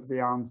part of the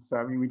answer.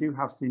 I mean, we do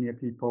have senior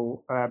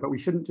people, but we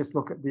shouldn't just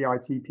look at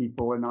DIT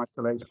people in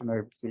isolation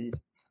overseas.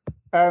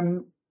 I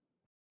mean,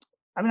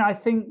 I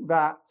think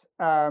that,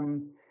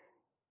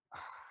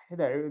 you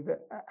know,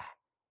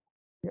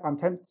 I'm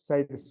tempted to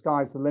say the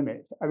sky's the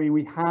limit. I mean,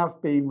 we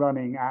have been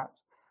running at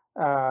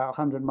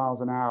 100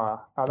 miles an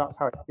hour. That's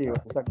how it feels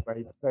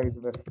anyway, for those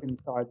of us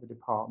inside the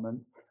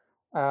department.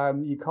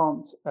 You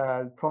can't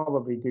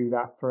probably do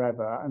that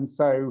forever. And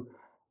so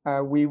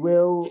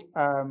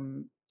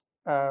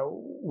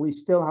we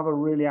still have a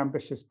really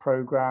ambitious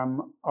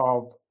program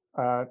of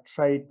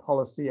trade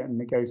policy and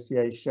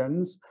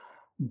negotiations,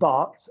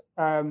 but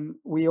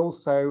we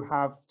also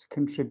have to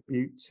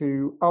contribute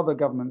to other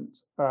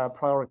government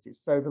priorities.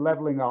 So the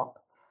levelling up,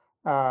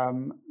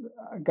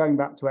 going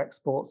back to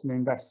exports and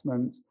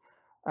investment,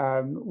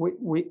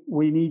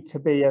 we need to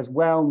be as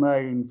well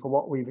known for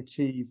what we've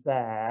achieved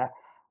there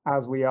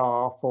as we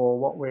are for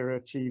what we're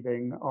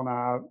achieving on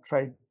our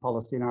trade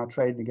policy and our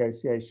trade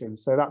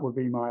negotiations. So that would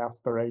be my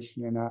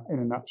aspiration in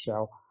a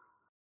nutshell.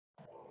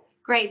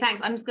 Great, thanks.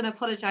 I'm just going to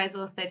apologise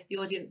also to the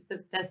audience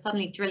that there's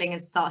suddenly drilling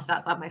has started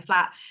outside my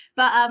flat.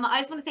 But I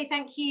just want to say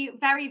thank you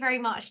very, very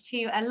much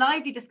to a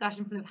lively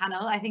discussion from the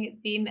panel. I think it's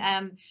been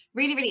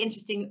really, really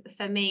interesting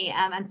for me.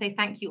 And so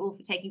thank you all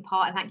for taking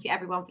part, and thank you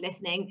everyone for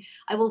listening.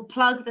 I will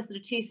plug the sort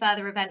of 2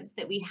 further events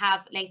that we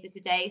have later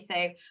today.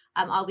 So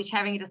I'll be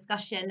chairing a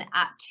discussion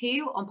at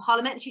 2 on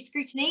parliamentary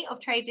scrutiny of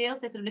trade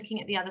deals, so sort of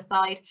looking at the other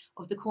side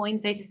of the coin,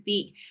 so to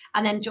speak,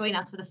 and then join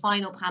us for the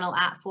final panel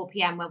at 4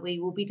 p.m, where we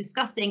will be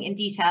discussing in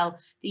detail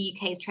the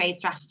UK's trade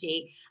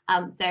strategy.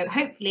 So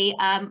hopefully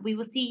we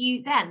will see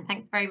you then.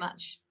 Thanks very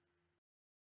much.